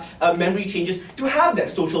to have memory changes to have that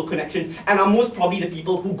social connections, and are most probably the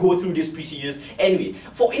people who go through these procedures anyway.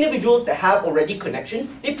 For individuals that have already connections,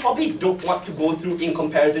 they probably don't want to go through in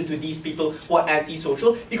comparison to these people who are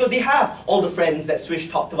antisocial, because they have all the friends that Swish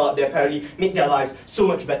talked about that apparently make their lives so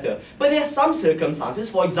much better. But there are some circumstances,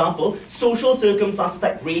 for example, social circumstances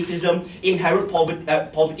like racism, inherent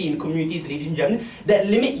poverty in communities, ladies and gentlemen, that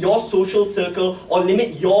limit your social circle or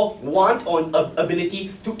limit your want or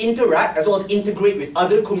ability to interact as well as integrate with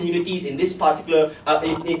other communities in this particular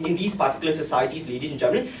in these particular societies, ladies and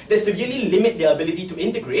gentlemen, that severely limit their ability to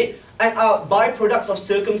integrate and are byproducts of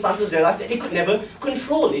circumstances in their life that they could never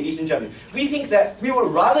control, ladies and gentlemen. We think that we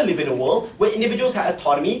would rather live in a world where individuals have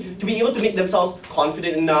autonomy to be able to make themselves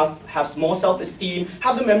confident enough, have more self-esteem,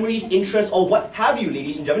 have the memories, interests, or what have you,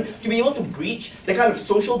 ladies and gentlemen, to be able to breach the kind of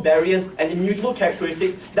social barriers and immutable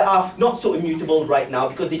characteristics that are not so immutable right now,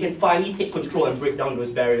 because they can finally take control and break down those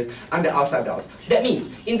barriers under our sunhouse. That means,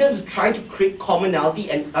 in terms of trying to create commonality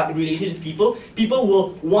and relations with people, people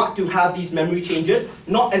will want to have these memory changes,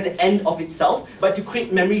 not as an end of itself, but to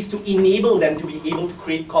create memories to enable them to be able to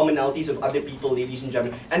create commonalities with other people, ladies and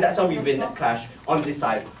gentlemen. And that's how we win that clash on this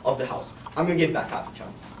side of the house. I'm going to give back half a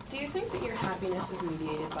chance. Do you think that your happiness is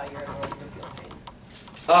mediated by your ability to feel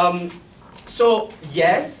pain? So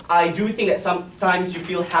yes, I do think that sometimes you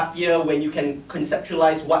feel happier when you can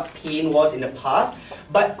conceptualize what pain was in the past,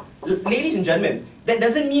 but ladies and gentlemen, that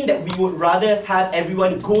doesn't mean that we would rather have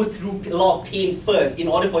everyone go through a lot of pain first in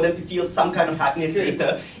order for them to feel some kind of happiness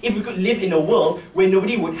later. If we could live in a world where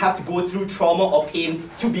nobody would have to go through trauma or pain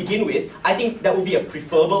to begin with, I think that would be a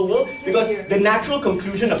preferable world, because the natural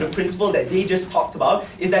conclusion of the principle that they just talked about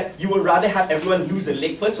is that you would rather have everyone lose a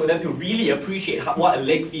leg first for them to really appreciate what a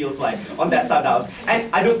leg feels like on that side of the house.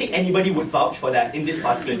 And I don't think anybody would vouch for that in this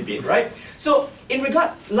particular debate, right? So,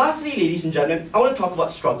 lastly, ladies and gentlemen, I want to talk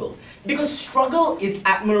about struggle. Because struggle is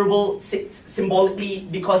admirable symbolically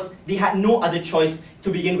because they had no other choice to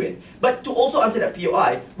begin with. But to also answer that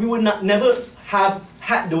POI, we would never have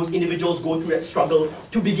had those individuals go through that struggle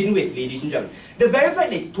to begin with, ladies and gentlemen. The very fact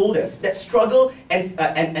they told us that struggle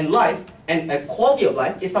and life and quality of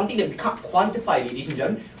life is something that we can't quantify, ladies and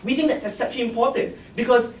gentlemen, we think that's exceptionally important,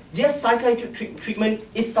 because yes, psychiatric treatment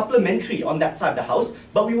is supplementary on that side of the house,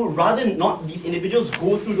 but we would rather not these individuals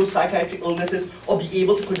go through those psychiatric illnesses or be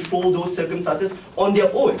able to control those circumstances on their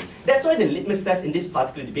own. That's why the litmus test in this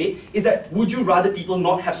particular debate is that would you rather people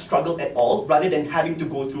not have struggled at all rather than having to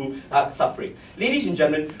go through suffering. Ladies and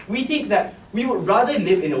gentlemen, we think that we would rather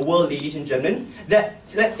live in a world, ladies and gentlemen, that,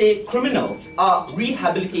 let's say, criminals are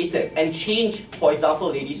rehabilitated and changed, for example,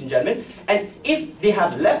 ladies and gentlemen, and if they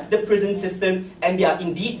have left the prison system and they are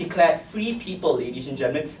indeed declared free people, ladies and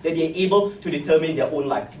gentlemen, that they are able to determine their own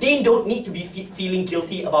life. They don't need to be feeling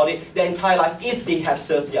guilty about it their entire life if they have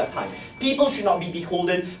served their time. People should not be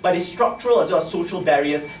beholden by the structural as well as social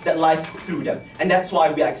barriers that life threw them. And that's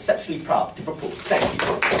why we are exceptionally proud to propose. Thank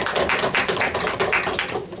you.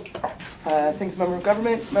 Thanks, Member of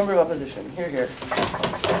Government. Member of Opposition. Here, here.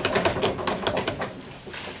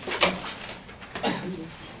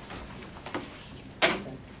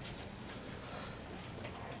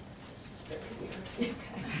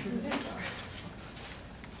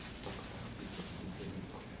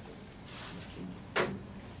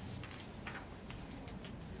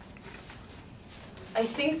 I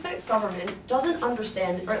think that government doesn't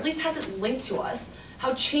understand, or at least hasn't linked to us,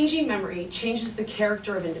 how changing memory changes the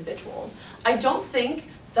character of individuals. I don't think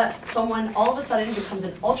that someone all of a sudden becomes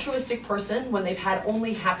an altruistic person when they've had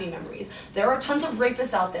only happy memories. There are tons of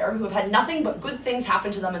rapists out there who have had nothing but good things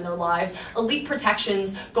happen to them in their lives, elite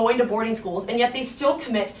protections, going to boarding schools, and yet they still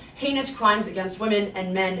commit heinous crimes against women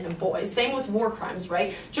and men and boys. Same with war crimes,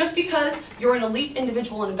 right? Just because you're an elite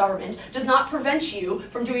individual in a government does not prevent you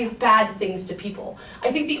from doing bad things to people.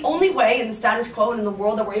 I think the only way in the status quo and in the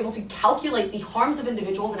world that we're able to calculate the harms of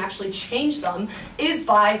individuals and actually change them is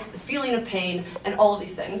by the feeling of pain and all of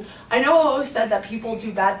these things. I know I always said that people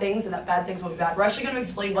do bad things and that bad things will be bad. We're actually going to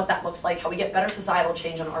explain what that looks like, how we get better societal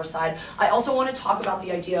change on our side. I also want to talk about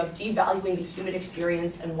the idea of devaluing the human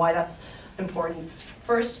experience and why that's important.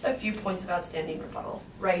 First, a few points of outstanding rebuttal,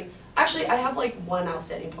 right? Actually, I have like one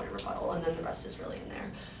outstanding point of rebuttal and then the rest is really in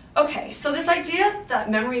there. Okay, so this idea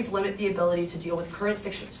that memories limit the ability to deal with current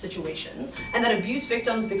situations and that abuse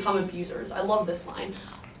victims become abusers. I love this line.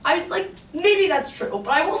 Maybe that's true,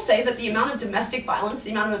 but I will say that the amount of domestic violence, the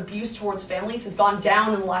amount of abuse towards families has gone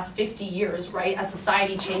down in the last 50 years, right, as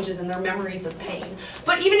society changes and their memories of pain.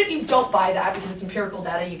 But even if you don't buy that, because it's empirical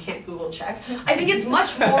data, you can't Google check, I think it's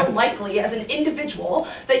much more likely as an individual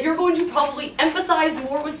that you're going to probably empathize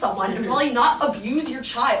more with someone and probably not abuse your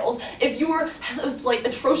child if you were like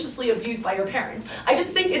atrociously abused by your parents. I just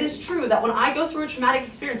think it is true that when I go through a traumatic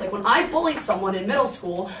experience, like when I bullied someone in middle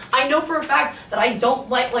school, I know for a fact that I don't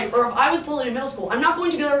or if I was bullied in middle school, I'm not going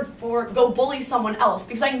to go bully someone else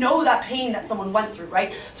because I know that pain that someone went through,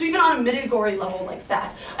 right? So even on a mid-category level like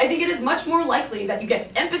that, I think it is much more likely that you get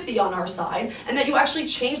empathy on our side and that you actually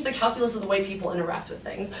change the calculus of the way people interact with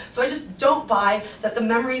things. So I just don't buy that the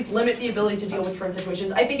memories limit the ability to deal with current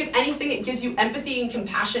situations. I think if anything, it gives you empathy and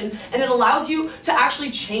compassion and it allows you to actually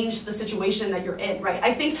change the situation that you're in, right?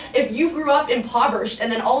 I think if you grew up impoverished and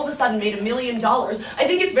then all of a sudden made $1 million, I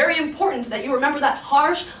think it's very important that you remember that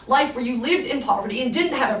harsh life where you lived in poverty and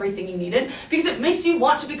didn't have everything you needed because it makes you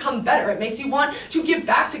want to become better. It makes you want to give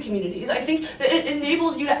back to communities. I think that it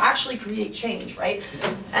enables you to actually create change, right?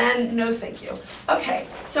 And no thank you. Okay,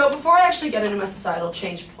 so before I actually get into my societal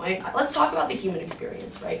change point, let's talk about the human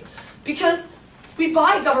experience, right? Because we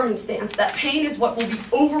buy a government stance that pain is what will be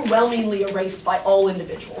overwhelmingly erased by all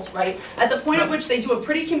individuals, right? At the point at which they do a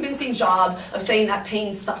pretty convincing job of saying that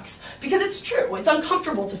pain sucks. Because it's true, it's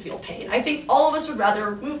uncomfortable to feel pain. I think all of us would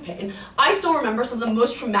rather remove pain. I still remember some of the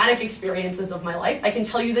most traumatic experiences of my life. I can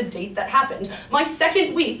tell you the date that happened. My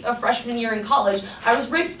second week of freshman year in college, I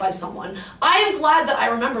was raped by someone. I am glad that I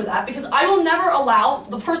remember that because I will never allow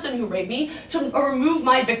the person who raped me to remove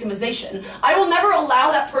my victimization. I will never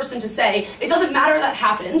allow that person to say, it doesn't matter that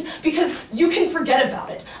happened because you can forget about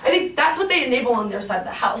it. I think that's what they enable on their side of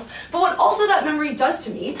the house. But what also that memory does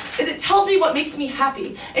to me is it tells me what makes me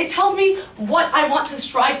happy. It tells me what I want to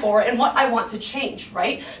strive for and what I want to change,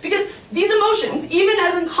 right? Because these emotions, even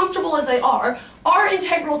as uncomfortable as they are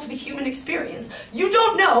integral to the human experience. You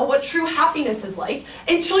don't know what true happiness is like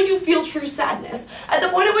until you feel true sadness. At the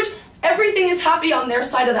point at which everything is happy on their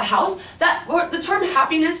side of the house, the term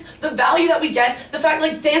happiness, the value that we get, the fact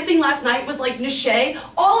like dancing last night with like Niché,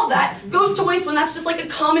 all of that goes to waste when that's just like a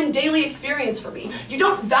common daily experience for me. You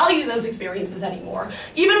don't value those experiences anymore.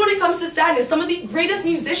 Even when it comes to sadness, some of the greatest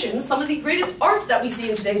musicians, some of the greatest art that we see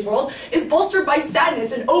in today's world is bolstered by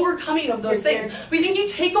sadness and overcoming of those things. We think you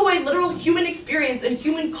take away literal human experience and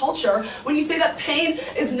human culture when you say that pain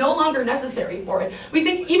is no longer necessary for it. We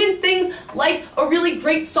think even things like a really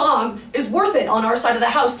great song is worth it on our side of the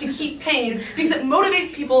house to keep pain because it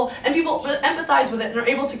motivates people and people empathize with it and are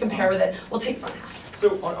able to compare with it. We'll take front half.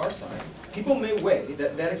 So on our side, people may weigh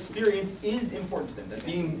that that experience is important to them, that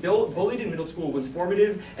being bullied in middle school was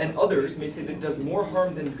formative, and others may say that it does more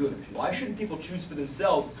harm than good. Why shouldn't people choose for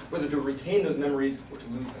themselves whether to retain those memories or to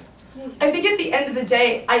lose them? I think at the end of the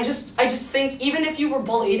day, I just think even if you were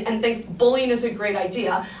bullied and think bullying is a great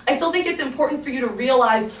idea, I still think it's important for you to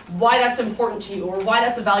realize why that's important to you or why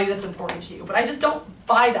that's a value that's important to you. But I just don't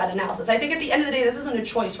buy that analysis. I think at the end of the day, this isn't a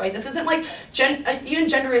choice, right? This isn't like, even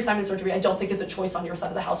gender reassignment surgery, I don't think is a choice on your side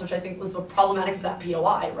of the house, which I think was problematic of that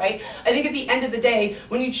POI, right? I think at the end of the day,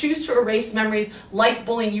 when you choose to erase memories like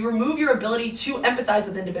bullying, you remove your ability to empathize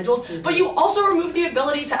with individuals, but you also remove the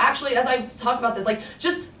ability to actually, as I talk about this, like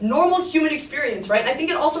just normal human experience, right? And I think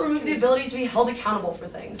it also removes the ability to be held accountable for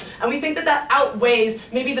things. And we think that that outweighs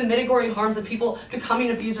maybe the mitigatory harms of people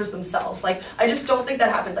becoming abusers themselves. Like, I just don't think that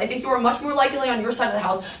happens. I think you are much more likely on your side of the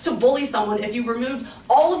house to bully someone if you removed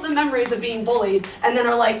all of the memories of being bullied and then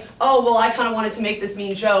are like, oh, well, I kind of wanted to make this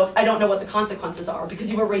mean joke. I don't know what the consequences are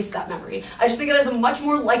because you've erased that memory. I just think it is much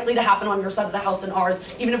more likely to happen on your side of the house than ours,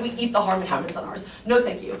 even if we eat the harm, it happens on ours. No,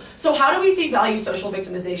 thank you. So how do we devalue social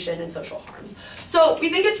victimization and social harms? So we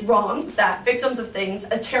think it's wrong that victims of things,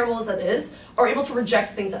 as terrible as it is, are able to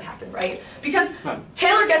reject things that happen, right? Because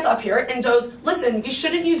Taylor gets up here and goes, listen, we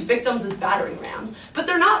shouldn't use victims as battering rams, but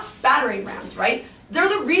they're not battering rams, right? They're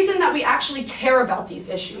the reason that we actually care about these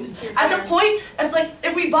issues. At the point, it's like,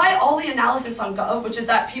 if we buy all the analysis on Gov, which is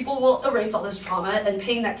that people will erase all this trauma and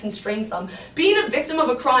pain that constrains them, being a victim of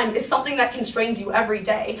a crime is something that constrains you every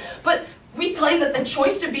day. But we claim that the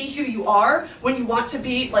choice to be who you are when you want to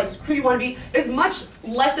be, like who you want to be, is much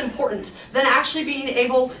less important than actually being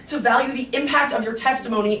able to value the impact of your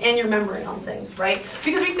testimony and your memory on things, right?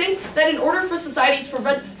 Because we think that in order for society to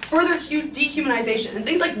prevent further dehumanization and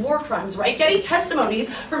things like war crimes, right? Getting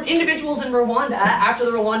testimonies from individuals in Rwanda after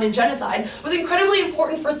the Rwandan genocide was incredibly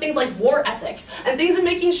important for things like war ethics and things of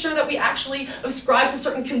making sure that we actually ascribe to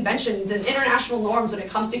certain conventions and international norms when it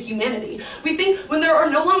comes to humanity. We think when there are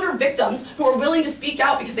no longer victims who are willing to speak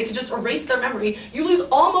out because they can just erase their memory, you lose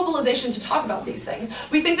all mobilization to talk about these things.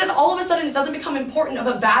 We think that all of a sudden it doesn't become important if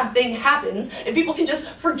a bad thing happens if people can just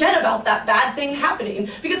forget about that bad thing happening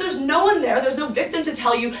because there's no one there, there's no victim to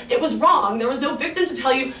tell you it was wrong, there was no victim to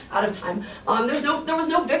tell you, out of time, there was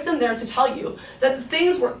no victim there to tell you that the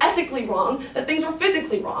things were ethically wrong, that things were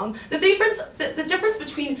physically wrong. The difference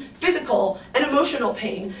between physical and emotional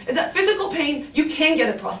pain is that physical pain, you can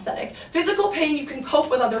get a prosthetic. Physical pain, you can cope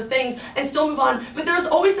with other things and still move on, but there's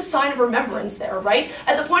always a sign of remembrance there, right?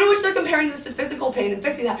 At the point at which they're comparing this to physical pain and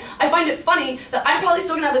fixing that, I find it funny that I'm probably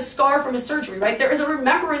still gonna have a scar from a surgery, right? There is a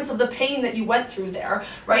remembrance of the pain that you went through there,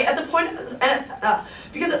 right? At the point,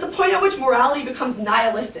 because at the point at which morality becomes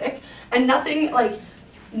nihilistic and nothing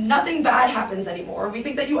bad happens anymore, we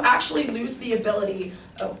think that you actually lose the ability,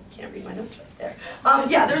 oh, can't read my notes right there.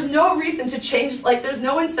 Yeah, there's no reason to change, there's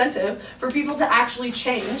no incentive for people to actually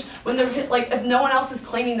change when they're, if no one else is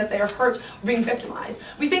claiming that they're hurt or being victimized.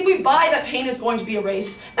 We think we buy that pain is going to be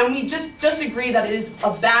erased, and we just disagree that it is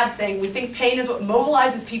a bad thing. We think pain is what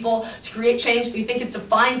mobilizes people to create change. We think it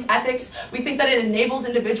defines ethics. We think that it enables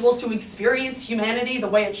individuals to experience humanity the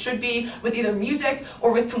way it should be, with either music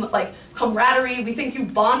or with camaraderie. We think you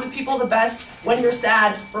bond with people the best when you're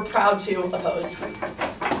sad. We're proud to oppose.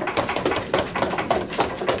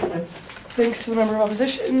 Thanks to the member of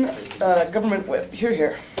opposition. Government whip.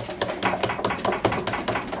 Here.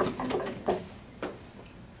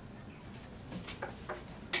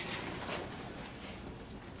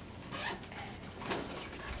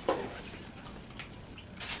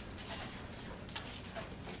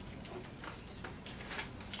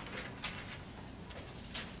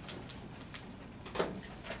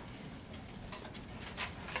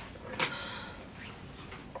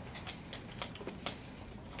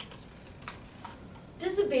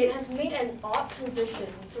 This debate has made an odd transition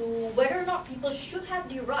to whether or not people should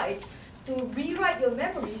have the right to rewrite your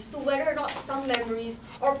memories to whether or not some memories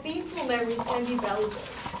or painful memories can be valuable.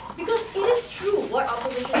 Because it is true what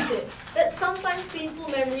opposition said, that sometimes painful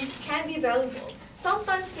memories can be valuable.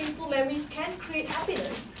 Sometimes painful memories can create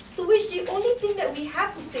happiness, to which the only thing that we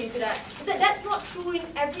have to say to that is that that's not true in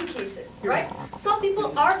every cases, right? Some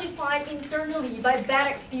people are defined internally by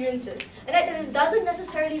bad experiences, and that doesn't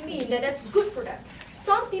necessarily mean that that's good for them.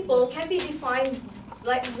 Some people can be defined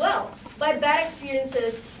by bad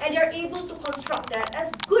experiences, and they're able to construct that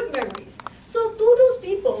as good memories. So to those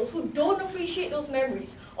people who don't appreciate those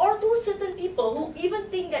memories, or to certain people who even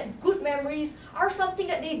think that good memories are something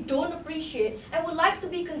that they don't appreciate and would like to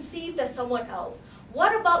be conceived as someone else,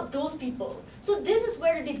 what about those people? So this is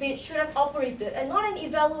where the debate should have operated, and not an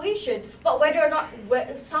evaluation, but whether or not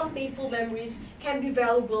some painful memories can be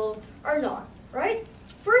valuable or not, right?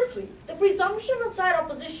 Firstly, the presumption on side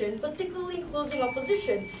opposition, particularly in closing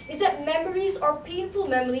opposition, is that memories or painful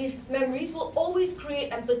memories will always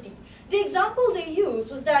create empathy. The example they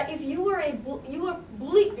used was that if you were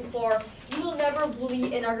bullied before, you will never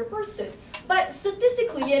bully another person. But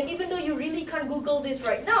statistically, and even though you really can't Google this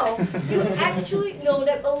right now, you actually know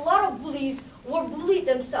that a lot of bullies were bullied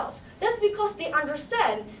themselves. That's because they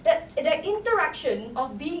understand that the interaction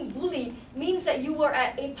of being bullied means that you were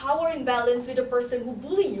at a power imbalance with the person who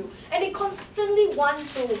bullied you. And they constantly want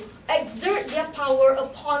to exert their power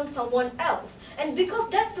upon someone else. And because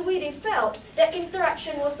that's the way they felt, that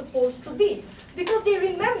interaction was supposed to be. Because they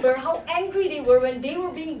remember how angry they were when they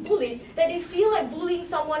were being bullied, that they feel like bullying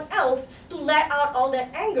someone else to let out all that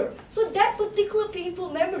anger. So that particular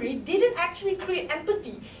painful memory didn't actually create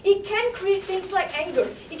empathy. It can create things like anger.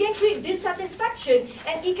 It can can create dissatisfaction,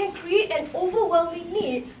 and it can create an overwhelming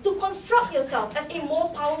need to construct yourself as a more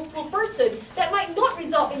powerful person that might not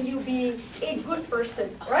result in you being a good person,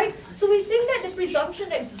 right? So we think that the presumption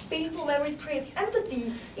that painful memories creates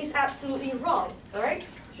empathy is absolutely wrong, all right?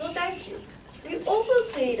 No, thank you. We also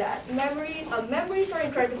say that memories are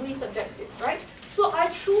incredibly subjective, right? So I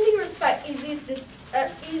truly respect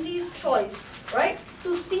Izzy's choice, right,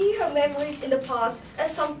 to see her memories in the past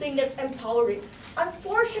as something that's empowering.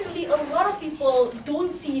 Unfortunately, a lot of people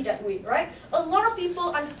don't see it that way, right? A lot of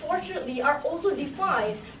people, unfortunately, are also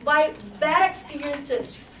defined by bad experiences.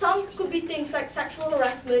 Some could be things like sexual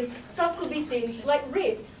harassment, some could be things like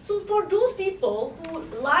rape. So for those people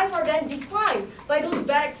whose lives are then defined by those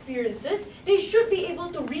bad experiences, they should be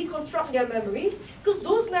able to reconstruct their memories, because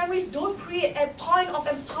those memories don't create a point of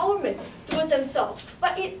empowerment towards themselves,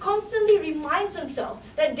 but it constantly reminds themselves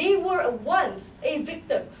that they were once a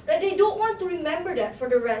victim, that they don't want to remember that for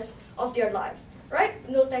the rest of their lives, right?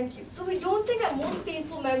 No, thank you. So we don't think that most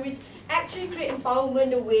painful memories actually create empowerment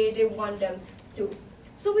the way they want them to.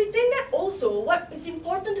 So we think that also what is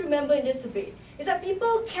important to remember in this debate is that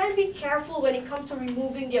people can be careful when it comes to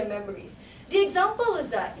removing their memories. The example is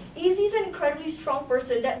that Izzy is an incredibly strong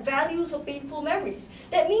person that values her painful memories.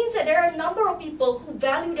 That means that there are a number of people who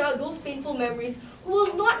value those painful memories who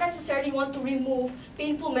will not necessarily want to remove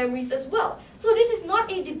painful memories as well. So this is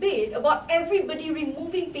not a debate about everybody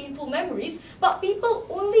removing painful memories, but people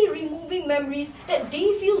only removing memories that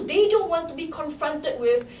they feel they don't want to be confronted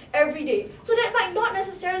with every day. So that might not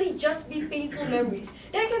necessarily just be painful memories.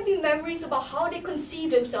 There can be memories about how they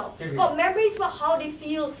conceive themselves, but memories about how they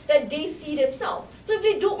feel that they see themselves. So if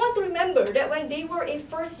they don't want to remember that when they were a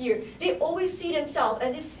first year, they always see themselves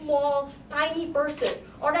as a small, tiny person,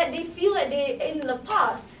 or that they feel that in the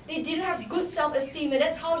past, they didn't have good self-esteem and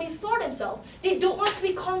that's how they saw themselves. They don't want to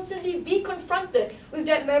be constantly confronted with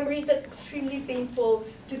that memories that's extremely painful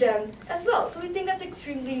to them as well. So we think that's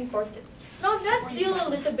extremely important. Now let's deal a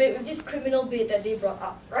little bit with this criminal bit that they brought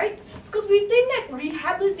up, right? Because we think that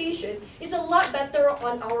rehabilitation is a lot better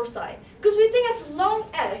on our side. Because we think as long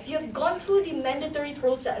as you have gone through the mandatory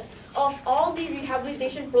process of all the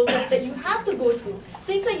rehabilitation process that you have to go through,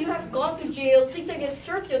 things like you have gone to jail, things like you have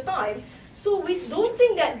served your time, so we don't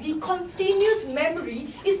think that the continuous memory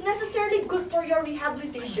is necessarily good for your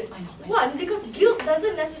rehabilitation. One, because guilt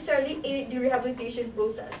doesn't necessarily aid the rehabilitation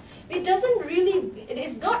process. It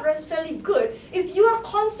is not necessarily good if you are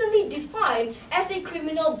constantly defined as a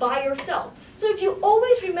criminal by yourself. So if you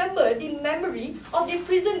always remember the memory of the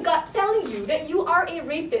prison guard telling you that you are a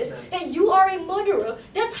rapist, that you are a murderer,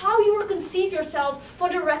 that's how you will conceive yourself for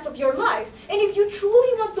the rest of your life. And if you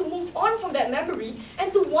truly want to move on from that memory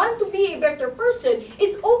and to want to be a better person,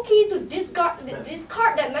 it's okay to discard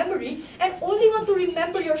that memory and only want to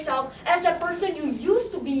remember yourself as the person you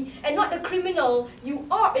used to be and not the criminal you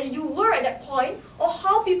were at that point, or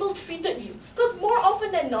how people treated you. Because more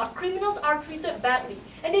often than not, criminals are treated badly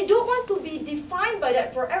and they don't want to be defined by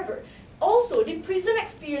that forever. Also, the prison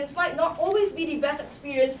experience might not always be the best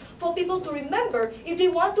experience for people to remember if they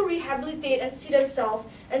want to rehabilitate and see themselves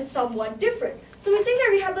as someone different. So we think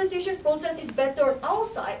the rehabilitation process is better on our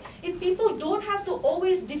side if people don't have to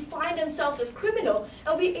always define themselves as criminal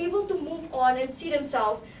and be able to move on and see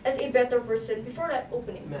themselves as a better person before that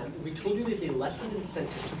opening. Ma'am, we told you there's a lessened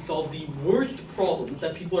incentive to solve the worst problems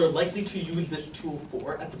that people are likely to use this tool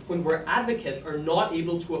for at the point where advocates are not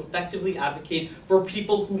able to effectively advocate for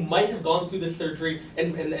people who might have gone through the surgery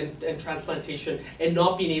and transplantation and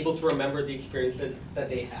not being able to remember the experiences that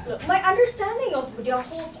they had. Look, my understanding of their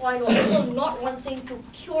whole point was people not wanting to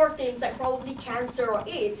cure things like probably cancer or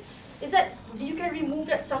AIDS is that you can remove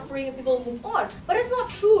that suffering and people move on. But it's not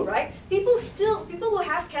true, right? People who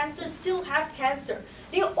have cancer still have cancer.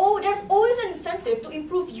 There's always an incentive to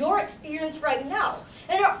improve your experience right now.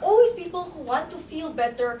 And there are always people who want to feel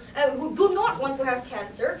better and who do not want to have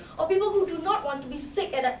cancer, or people who do not want to be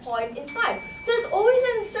sick at that point in time. So there's always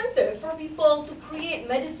an incentive for people to create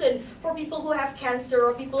medicine for people who have cancer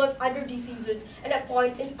or people who have other diseases at that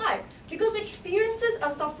point in time. Because experiences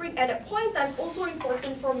of suffering at that point in time is also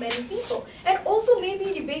important for many people. And also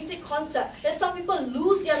maybe the basic concept that some people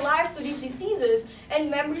lose their lives to these diseases and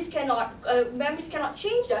memories cannot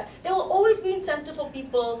change that. There will always be incentive for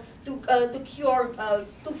people to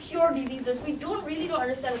cure diseases. We really don't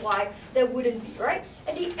understand why there wouldn't be, right?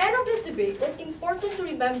 At the end of this debate, what's important to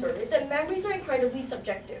remember is that memories are incredibly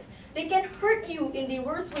subjective. They can hurt you in the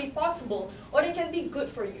worst way possible, or they can be good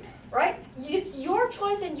for you, right? It's your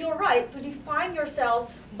choice and your right to define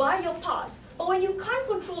yourself by your past, But when you can't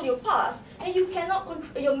control your past, and you cannot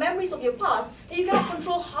control your memories of your past, and you cannot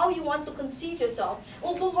control how you want to conceive yourself,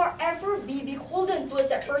 or will forever be beholden towards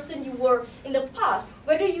that person you were in the past,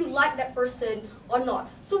 whether you like that person or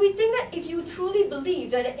not. So we think that if you truly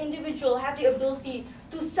believe that an individual have the ability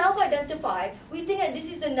to self-identify, we think that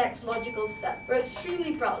this is the next logical step. We're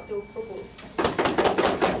extremely proud to propose.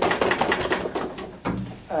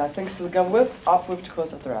 Thanks to the Gov. Op Whip to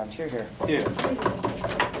close up the round. Here, here. Here.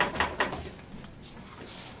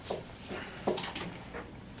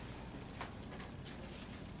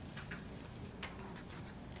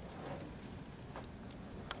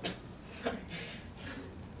 Sorry.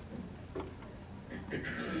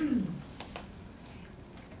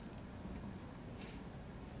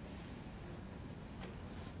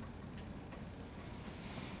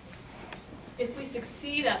 If we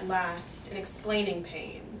succeed at last in explaining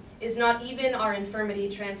pain, is not even our infirmity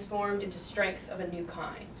transformed into strength of a new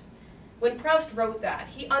kind? When Proust wrote that,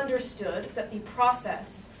 he understood that the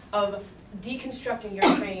process of deconstructing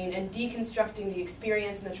your pain and deconstructing the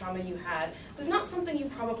experience and the trauma you had was not something you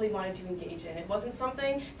probably wanted to engage in. It wasn't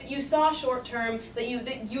something that you saw short term, that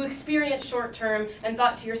you experienced short term and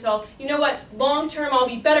thought to yourself, you know what, long term I'll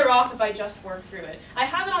be better off if I just work through it. I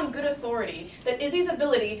have it on good authority that Izzy's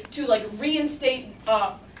ability to reinstate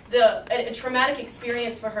a traumatic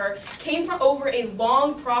experience for her came from over a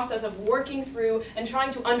long process of working through and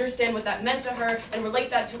trying to understand what that meant to her and relate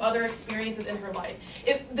that to other experiences in her life.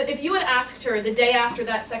 If you had asked her the day after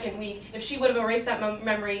that second week if she would have erased that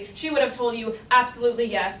memory, she would have told you absolutely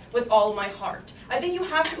yes with all my heart. I think you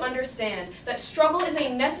have to understand that struggle is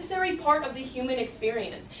a necessary part of the human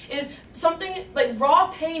experience. It is something like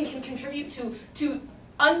raw pain can contribute to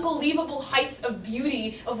unbelievable heights of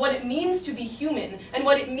beauty of what it means to be human and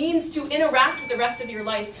what it means to interact with the rest of your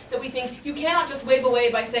life that we think you cannot just wave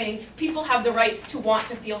away by saying people have the right to want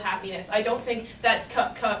to feel happiness. I don't think that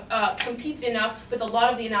competes enough with a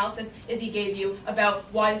lot of the analysis Izzy gave you about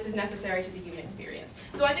why this is necessary to the human experience.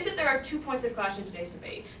 So I think that there are 2 points of clash in today's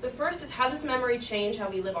debate. The first is, how does memory change how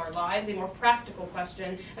we live our lives, a more practical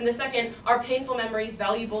question, and the second, are painful memories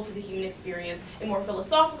valuable to the human experience, a more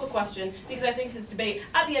philosophical question, because I think this debate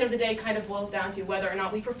at the end of the day kind of boils down to whether or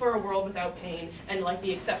not we prefer a world without pain and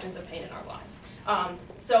the acceptance of pain in our lives.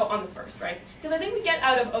 So on the first, right? Because I think we get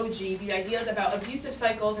out of OG the ideas about abusive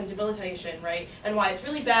cycles and debilitation, right? And why it's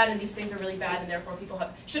really bad and these things are really bad and therefore people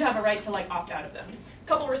should have a right to opt out of them. A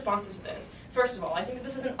couple responses to this. First of all, I think that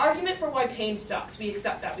this is an argument for why pain sucks. We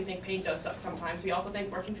accept that. We think pain does suck sometimes. We also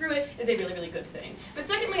think working through it is a really, really good thing. But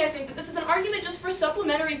secondly, I think that this is an argument just for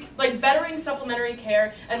supplementary, bettering supplementary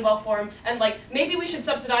care and welfare, and maybe we should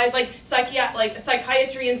subsidize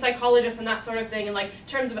psychiatry and psychologists and that sort of thing, in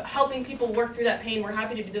terms of helping people work through that pain. We're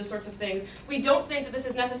happy to do those sorts of things. We don't think that this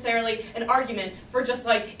is necessarily an argument for just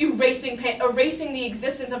erasing the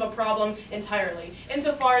existence of a problem entirely.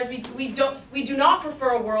 Insofar as we do not prefer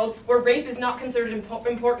a world where rape is not considered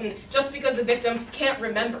important just because the victim can't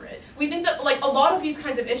remember it. We think that a lot of these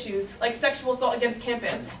kinds of issues, like sexual assault against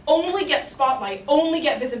campus, only get spotlight, only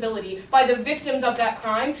get visibility by the victims of that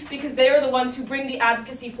crime because they are the ones who bring the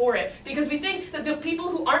advocacy for it. Because we think that the people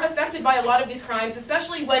who aren't affected by a lot of these crimes,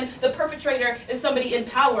 especially when the perpetrator is somebody in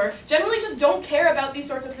power, generally just don't care about these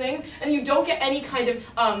sorts of things, and you don't get any kind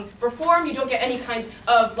of reform, you don't get any kind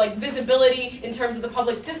of visibility in terms of the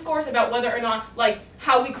public discourse about whether or not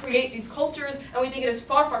how we create these cultures, and we think it is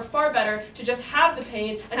far, far, far better to just have the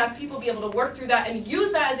pain and have people be able to work through that and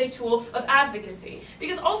use that as a tool of advocacy.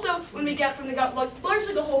 Because also, when we get from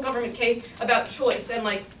largely the whole government case about choice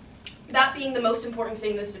and that being the most important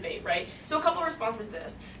thing in this debate, right? So a couple of responses to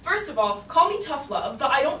this. First of all, call me tough love,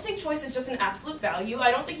 but I don't think choice is just an absolute value.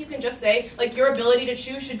 I don't think you can just say, your ability to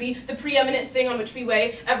choose should be the preeminent thing on which we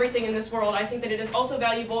weigh everything in this world. I think that it is also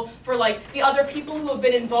valuable for, the other people who have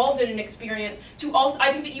been involved in an experience to also,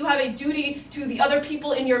 I think that you have a duty to the other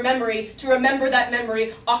people in your memory to remember that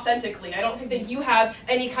memory authentically. I don't think that you have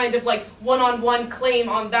any kind of, one-on-one claim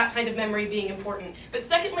on that kind of memory being important. But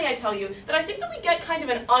secondly, I tell you that I think that we get kind of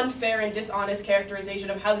an unfair and dishonest characterization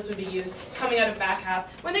of how this would be used coming out of back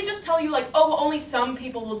half when they just tell you oh, well, only some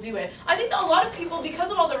people will do it. I think that a lot of people,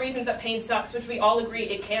 because of all the reasons that pain sucks, which we all agree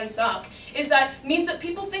it can suck, means that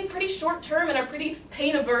people think pretty short term and are pretty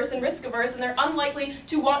pain averse and risk averse, and they're unlikely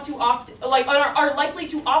to want to are likely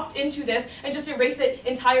to opt into this and just erase it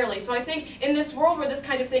entirely. So I think in this world where this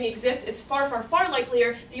kind of thing exists, it's far, far, far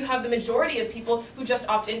likelier that you have the majority of people who just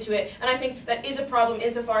opt into it, and I think that is a problem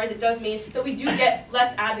insofar as it does mean that we do get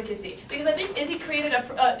less advocacy. legitimacy, because I think Izzy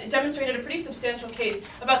demonstrated a pretty substantial case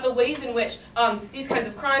about the ways in which these kinds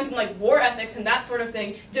of crimes and like war ethics and that sort of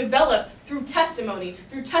thing develop through testimony,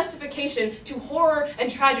 through testification to horror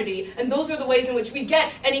and tragedy, and those are the ways in which we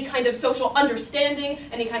get any kind of social understanding,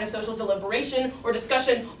 any kind of social deliberation or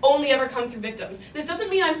discussion only ever come through victims. This doesn't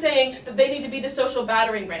mean I'm saying that they need to be the social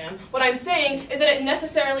battering ram. What I'm saying is that it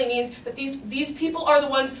necessarily means that these people are the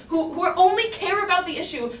ones who only care about the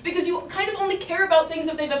issue because you kind of only care about things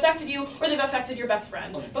if they've affected you or they've affected your best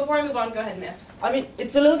friend. Before I move on, go ahead, Nifs. I mean,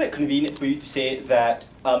 it's a little bit convenient for you to say that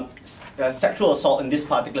sexual assault in this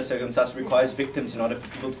particular circumstance requires victims in order for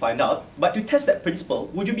people to find out. But to test that principle,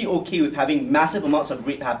 would you be okay with having massive amounts of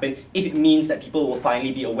rape happen if it means that people will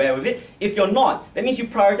finally be aware of it? If you're not, that means you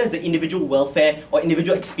prioritize the individual welfare or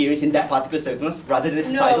individual experience in that particular circumstance rather than the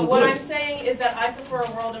societal good. No, what good. I'm saying is that I prefer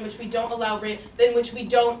a world in which we don't allow rape, in which we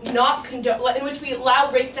don't not condone, in which we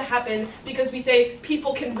allow rape to happen because we say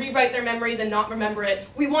people can rewrite their memories and not remember it.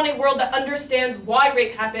 We want a world that understands why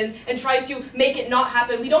rape happens and tries to make it not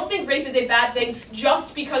happen. We don't think rape is a bad thing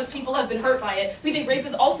just because people have been hurt by it. We think rape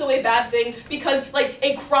is also a bad thing because like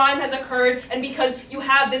a crime has occurred and because you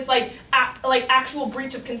have this like actual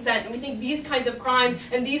breach of consent. And we think these kinds of crimes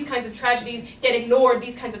and these kinds of tragedies get ignored,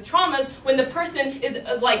 these kinds of traumas, when the person is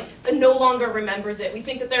no longer remembers it. We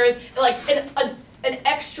think that there is like an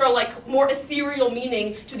extra, like, more ethereal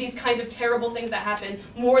meaning to these kinds of terrible things that happen,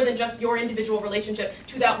 more than just your individual relationship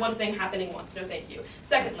to that one thing happening once. No, thank you.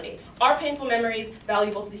 Secondly, are painful memories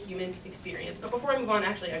valuable to the human experience? But before I move on,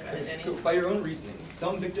 actually, I got it, Danny. So, by your own reasoning,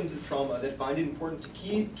 some victims of trauma that find it important to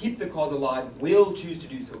keep the cause alive will choose to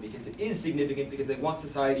do so because it is significant, because they want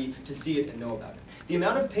society to see it and know about it. The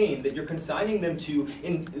amount of pain that you're consigning them to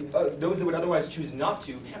in those that would otherwise choose not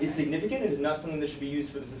to is significant and is not something that should be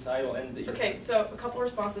used for the societal ends that you're Okay, so a couple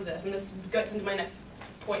responses to this, and this gets into my next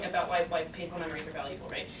point about why painful memories are valuable,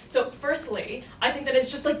 right? So firstly, I think that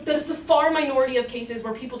it's just like, that is the far minority of cases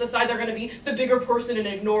where people decide they're going to be the bigger person and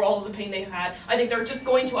ignore all of the pain they've had. I think they're just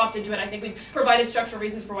going to opt into it. I think we've provided structural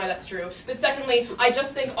reasons for why that's true. But secondly, I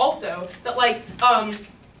just think also that like,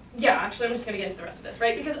 yeah, actually, I'm just going to get into the rest of this,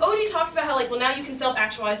 right? Because OG talks about how, like, well, now you can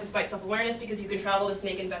self-actualize despite self-awareness because you can travel to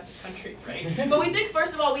snake-infested countries, right? But we think,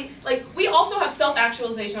 first of all, we also have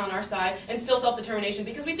self-actualization on our side and still self-determination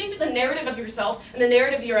because we think that the narrative of yourself and the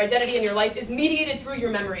narrative of your identity and your life is mediated through your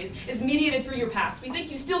memories, is mediated through your past. We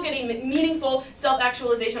think you still get a meaningful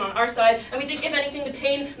self-actualization on our side, and we think, if anything, the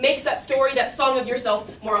pain makes that story, that song of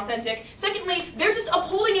yourself, more authentic. Secondly, they're just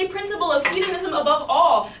upholding a principle of hedonism above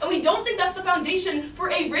all, and we don't think that's the foundation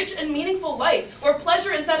for a rich and meaningful life, where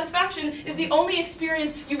pleasure and satisfaction is the only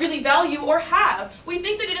experience you really value or have. We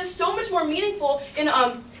think that it is so much more meaningful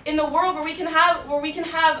in the world where we can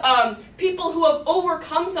have people who have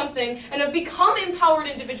overcome something and have become empowered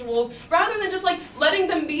individuals, rather than just like letting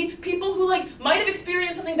them be people who like might have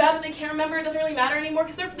experienced something bad that they can't remember. It doesn't really matter anymore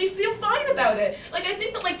because they feel fine about it. Like, I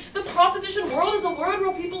think that like the proposition world is a world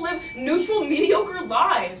where people live neutral, mediocre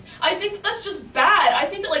lives. I think that that's just bad. I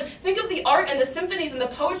think that like, think of the art and the symphonies and the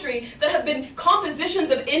poetry that have been compositions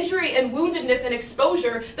of injury and woundedness and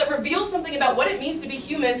exposure that reveal something about what it means to be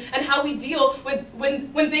human and how we deal with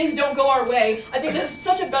when things don't go our way. I think that's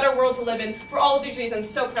such a better world to live in for all of these reasons.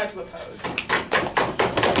 So proud to oppose.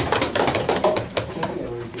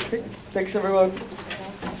 Thanks, everyone.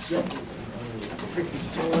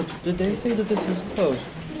 Did they say that this is closed?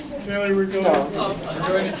 Really, we're going No. We're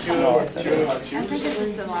going to I think it's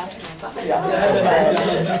just the last one. Yeah.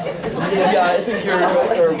 Yeah, I think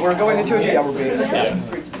we're going into a yeah, we're being.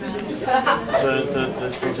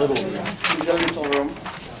 The little room.